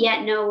don't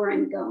yet know where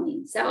I'm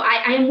going. So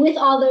I am with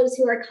all those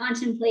who are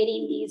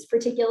contemplating these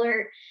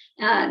particular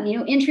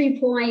entry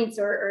points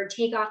or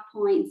takeoff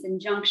points and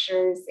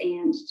junctures,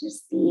 and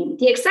just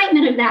the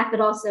excitement of that,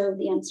 but also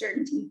the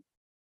uncertainty.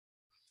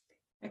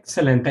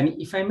 Excellent.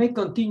 And if I may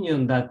continue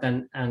on that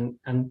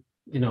and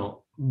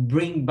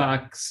bring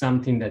back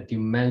something that you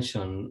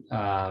mentioned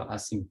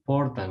as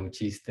important,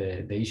 which is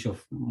the issue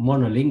of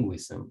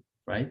monolingualism,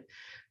 right?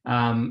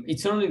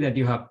 It's only that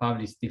you have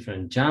published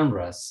different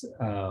genres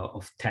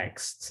of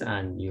texts,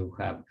 and you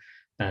have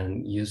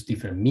used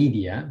different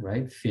media,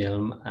 right?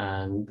 Film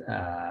and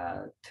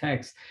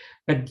text,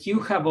 but you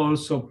have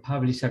also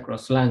published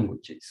across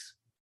languages.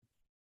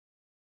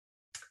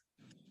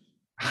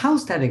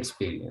 How's that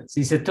experience?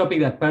 It's a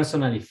topic that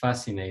personally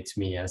fascinates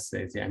me, as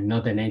I'm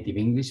not a native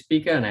English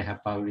speaker, and I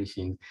have published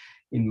in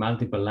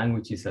multiple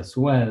languages as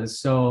well.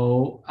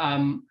 So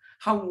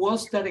how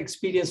was that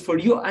experience for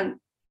you, and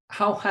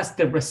how has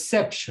the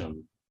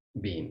reception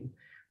been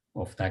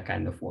of that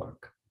kind of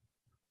work?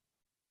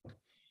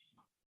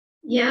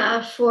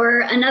 Yeah,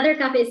 for another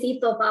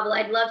cafecito, Pablo,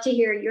 I'd love to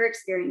hear your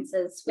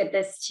experiences with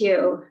this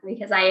too,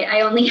 because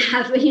I only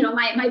have,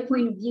 my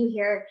point of view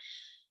here.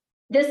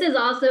 This is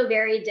also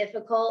very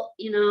difficult.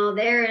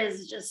 There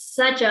is just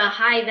such a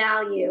high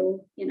value,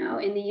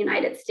 in the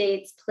United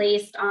States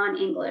placed on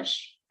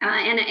English.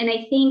 And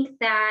I think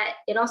that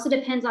it also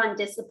depends on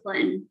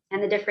discipline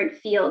and the different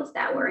fields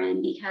that we're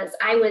in, because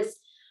I was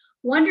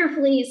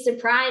wonderfully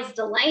surprised,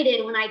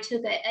 delighted when I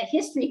took a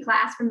history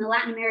class from the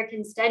Latin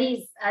American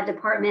Studies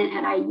department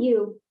at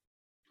IU.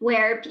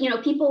 where, you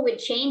know, people would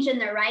change in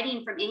their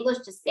writing from English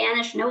to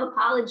Spanish, no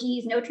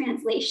apologies, no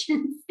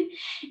translations.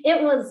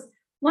 It was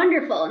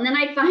wonderful. And then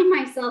I'd find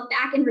myself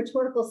back in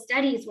rhetorical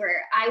studies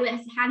where I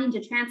was having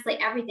to translate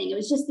everything. It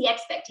was just the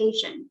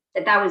expectation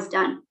that that was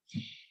done.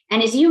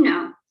 And as you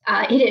know,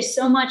 it is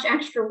so much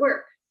extra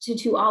work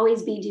to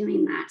always be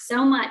doing that.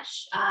 So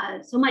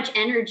much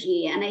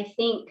energy. And I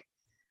think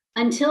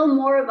until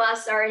more of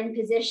us are in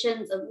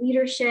positions of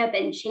leadership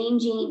and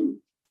changing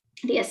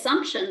the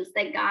assumptions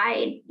that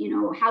guide, you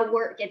know, how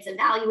work gets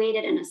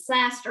evaluated and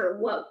assessed, or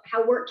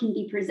how work can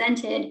be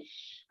presented,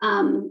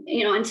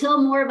 you know,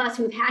 until more of us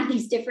who've had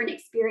these different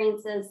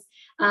experiences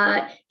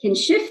can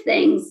shift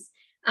things,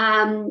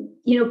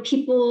 you know,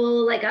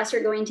 people like us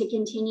are going to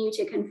continue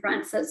to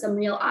confront some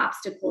real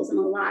obstacles and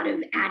a lot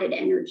of added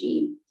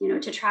energy, you know,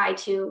 to try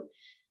to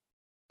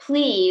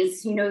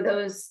please, you know,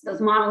 those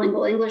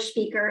monolingual English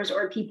speakers,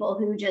 or people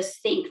who just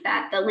think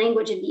that the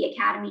language of the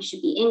academy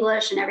should be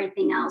English and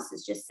everything else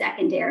is just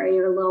secondary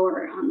or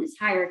lower on this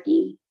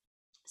hierarchy.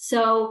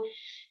 So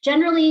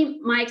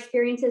generally, my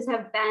experiences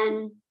have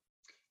been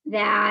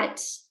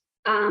that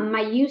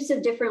my use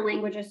of different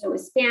languages, so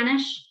with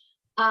Spanish,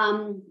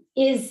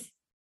 is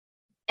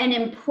an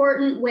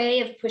important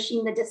way of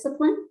pushing the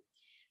discipline.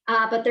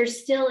 But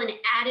there's still an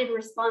added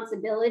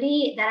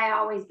responsibility that I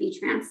always be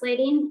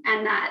translating,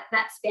 and that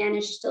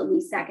Spanish still be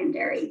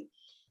secondary.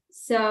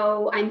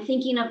 So I'm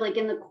thinking of, like,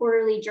 in the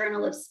Quarterly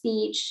Journal of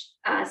Speech,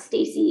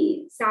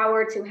 Stacy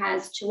Sowards, who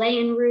has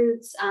Chilean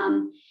roots,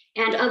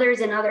 and others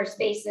in other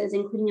spaces,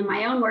 including in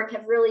my own work,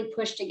 have really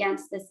pushed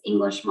against this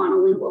English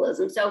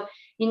monolingualism. So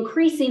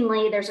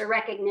increasingly, there's a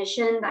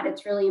recognition that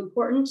it's really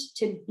important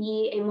to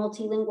be a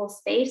multilingual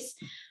space.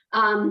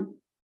 And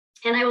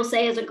I will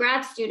say, as a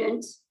grad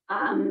student,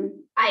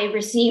 I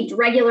received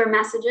regular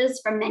messages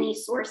from many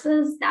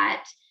sources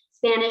that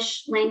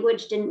Spanish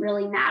language didn't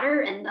really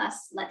matter, and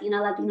thus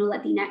Latina, Latino,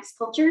 Latinx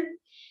culture,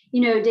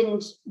 you know,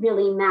 didn't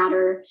really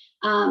matter.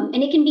 And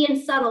it can be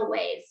in subtle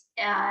ways,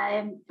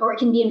 or it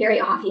can be in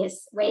very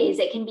obvious ways.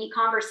 It can be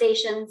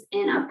conversations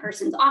in a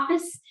person's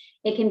office.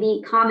 It can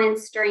be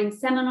comments during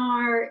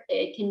seminar.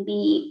 It can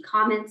be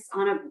comments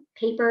on a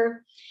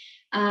paper.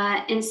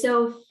 And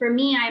so for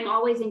me, I'm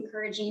always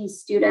encouraging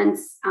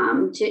students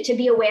to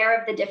be aware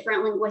of the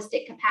different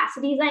linguistic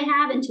capacities I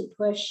have, and to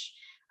push,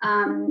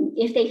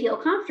 if they feel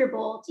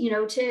comfortable, you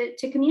know,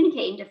 to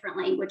communicate in different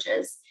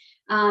languages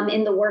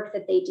in the work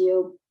that they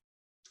do.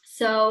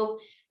 So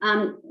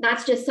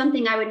that's just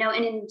something I would know.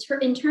 And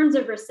in terms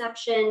of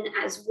reception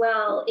as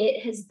well,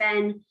 it has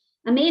been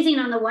amazing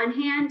on the one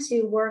hand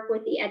to work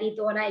with the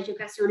Editora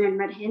Educación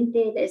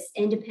Emergente, this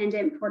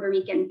independent Puerto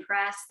Rican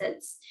press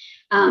that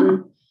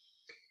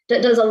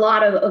does a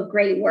lot of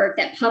great work,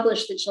 that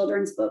published the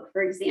children's book,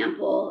 for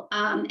example,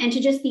 and to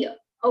just be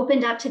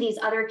opened up to these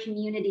other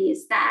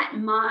communities that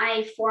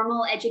my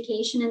formal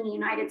education in the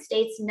United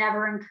States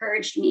never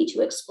encouraged me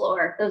to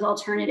explore, those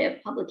alternative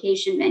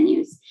publication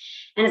venues.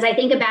 And as I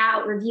think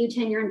about review,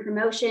 tenure, and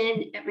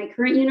promotion at my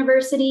current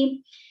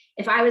university,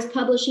 if I was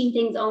publishing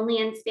things only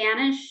in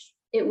Spanish,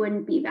 it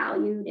wouldn't be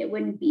valued. It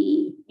wouldn't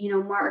be, you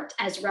know, marked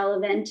as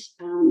relevant.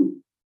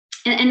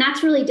 And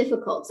that's really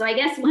difficult. So I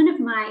guess one of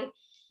my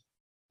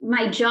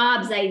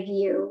jobs I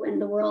view in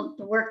the world,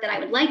 the work that I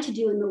would like to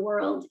do in the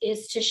world,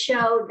 is to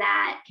show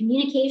that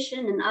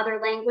communication in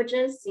other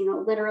languages, you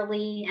know,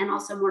 literally and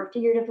also more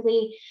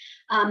figuratively,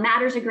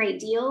 matters a great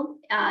deal.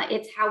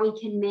 It's how we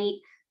can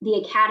make the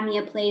academy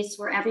a place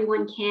where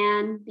everyone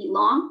can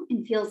belong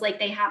and feels like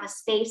they have a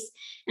space,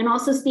 and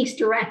also speaks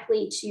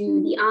directly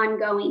to the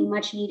ongoing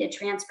much needed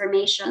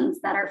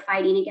transformations that are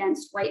fighting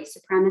against white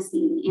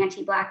supremacy,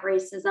 anti-Black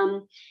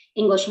racism,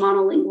 English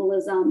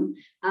monolingualism,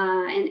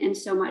 and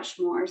so much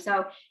more.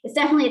 So it's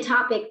definitely a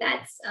topic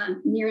that's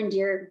near and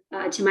dear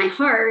to my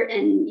heart,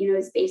 and, you know,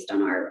 is based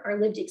on our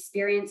lived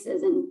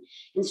experiences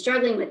and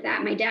struggling with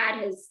that. My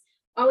dad has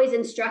always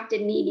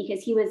instructed me,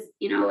 because he was,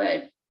 you know,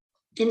 a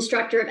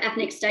instructor of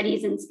ethnic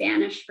studies in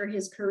Spanish for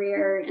his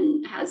career,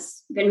 and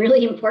has been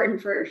really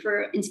important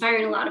for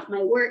inspiring a lot of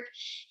my work.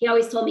 He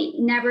always told me,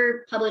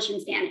 never publish in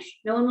Spanish.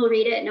 No one will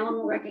read it. No one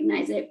will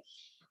recognize it.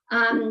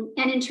 And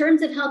in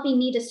terms of helping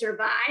me to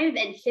survive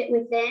and fit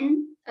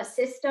within a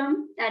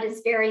system that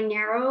is very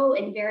narrow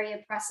and very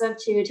oppressive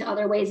to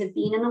other ways of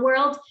being in the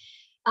world,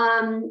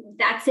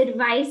 that's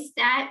advice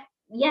that,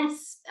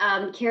 yes,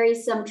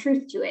 carries some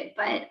truth to it.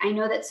 But I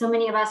know that so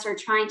many of us are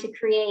trying to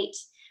create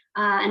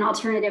an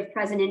alternative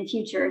present and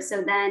future.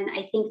 So then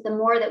I think the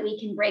more that we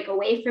can break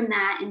away from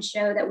that and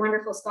show that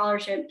wonderful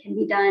scholarship can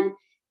be done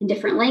in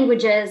different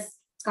languages,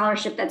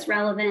 scholarship that's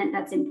relevant,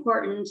 that's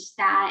important,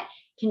 that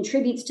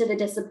contributes to the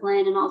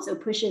discipline and also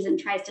pushes and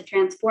tries to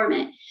transform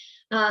it,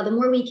 the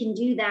more we can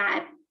do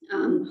that,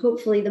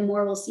 hopefully the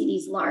more we'll see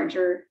these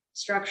larger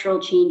structural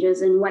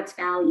changes in what's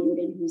valued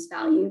and who's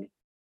valued.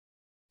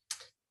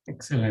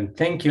 Excellent,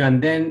 thank you.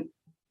 And then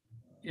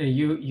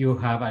you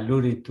have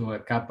alluded to a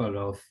couple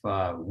of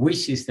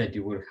wishes that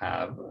you would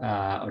have,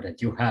 or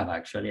that you have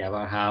actually,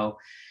 about how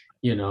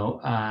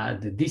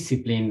the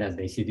discipline as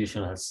the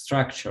institutional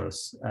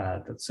structures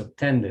that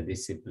subtend the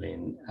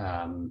discipline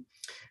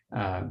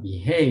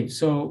behave.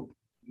 So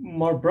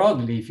more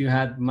broadly, if you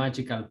had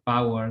magical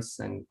powers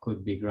and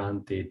could be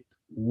granted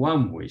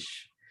one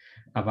wish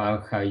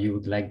about how you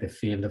would like the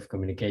field of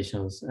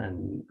communications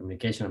and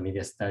communication and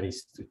media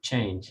studies to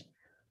change,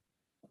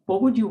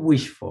 what would you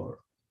wish for?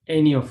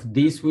 Any of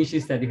these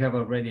wishes that you have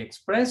already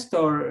expressed,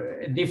 or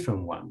a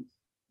different one?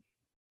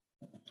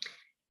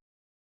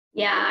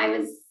 Yeah, I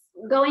was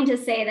going to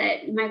say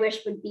that my wish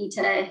would be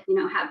to,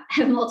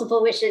 have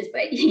multiple wishes,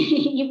 but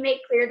you make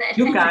clear that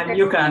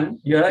you can.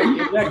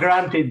 You're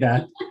granted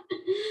that.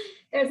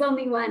 There's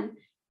only one.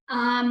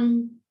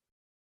 I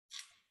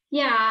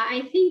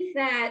think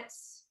that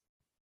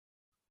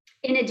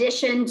in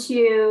addition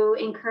to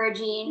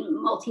encouraging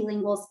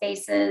multilingual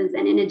spaces,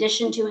 and in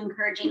addition to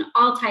encouraging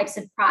all types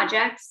of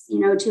projects,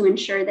 to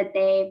ensure that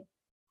they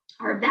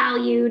are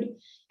valued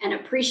and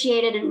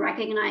appreciated and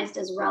recognized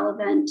as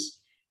relevant.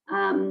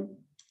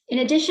 In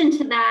addition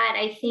to that,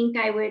 I think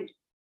I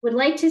would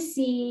like to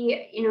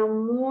see,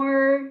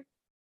 more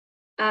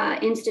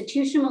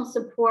institutional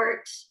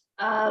support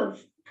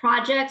of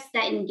projects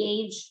that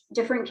engage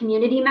different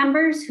community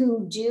members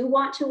who do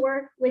want to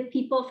work with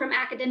people from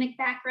academic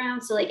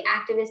backgrounds. So like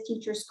activist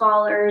teacher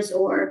scholars,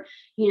 or,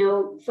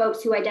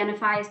 folks who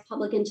identify as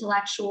public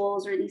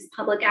intellectuals or these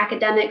public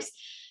academics.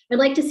 I'd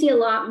like to see a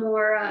lot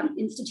more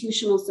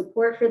institutional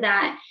support for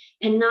that,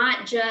 and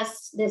not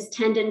just this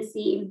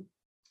tendency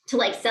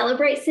to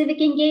celebrate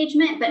civic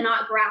engagement, but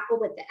not grapple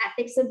with the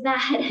ethics of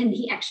that and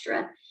the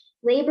extra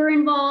labor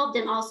involved.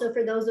 And also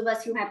for those of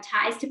us who have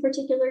ties to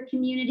particular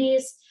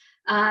communities,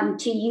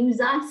 to use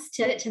us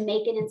to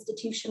make an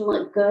institution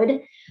look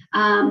good,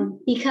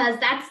 because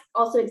that's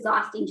also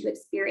exhausting to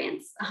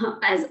experience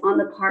as on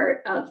the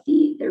part of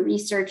the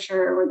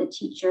researcher or the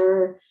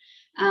teacher,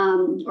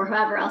 or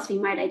whoever else we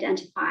might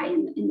identify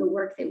in the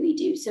work that we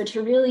do. So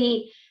to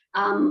really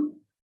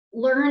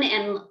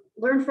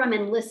learn from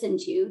and listen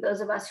to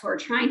those of us who are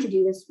trying to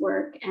do this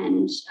work,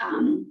 and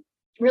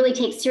really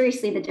take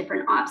seriously the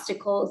different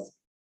obstacles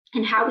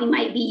and how we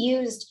might be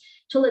used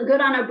to look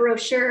good on a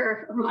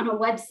brochure or on a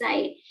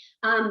website,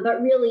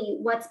 but really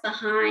what's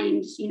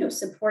behind,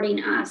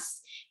 supporting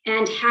us,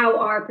 and how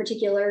are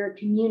particular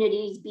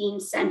communities being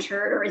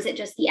centered, or is it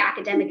just the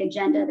academic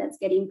agenda that's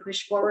getting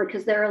pushed forward?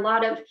 Because there are a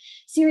lot of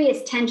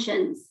serious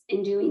tensions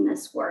in doing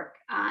this work,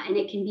 and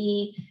it can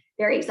be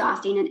very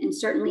exhausting, and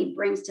certainly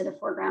brings to the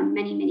foreground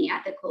many, many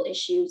ethical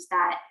issues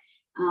that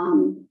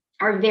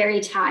are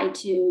very tied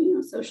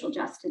to, social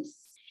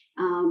justice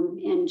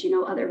and,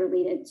 other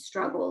related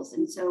struggles.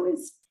 And so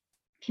is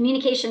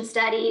communication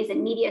studies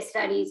and media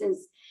studies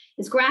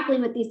is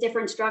grappling with these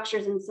different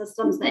structures and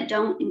systems that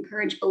don't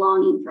encourage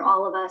belonging for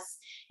all of us.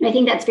 And I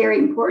think that's very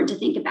important to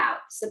think about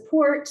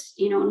support,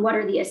 and what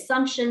are the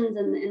assumptions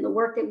and the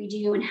work that we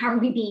do, and how are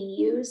we being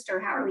used, or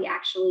how are we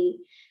actually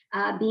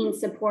being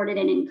supported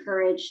and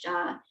encouraged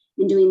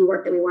in doing the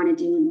work that we want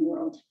to do in the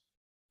world.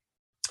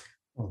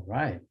 All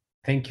right.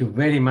 Thank you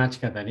very much,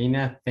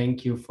 Catalina.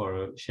 Thank you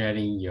for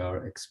sharing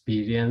your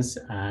experience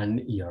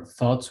and your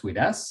thoughts with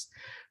us.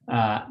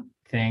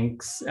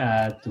 Thanks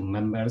to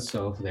members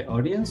of the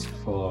audience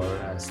for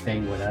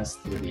staying with us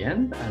to the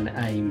end. And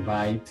I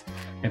invite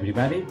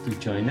everybody to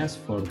join us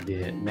for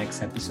the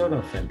next episode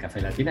of El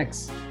Café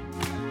Latinx.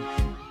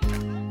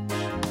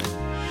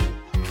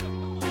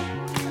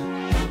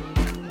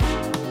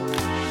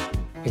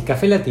 El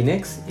Café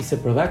Latinx is a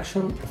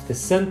production of the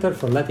Center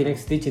for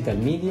Latinx Digital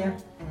Media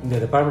in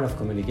the Department of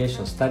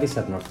Communication Studies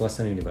at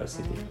Northwestern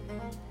University.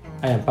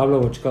 I am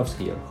Pablo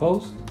Boczkowski, your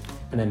host,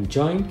 and I'm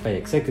joined by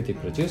executive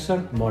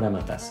producer Mora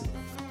Matassi.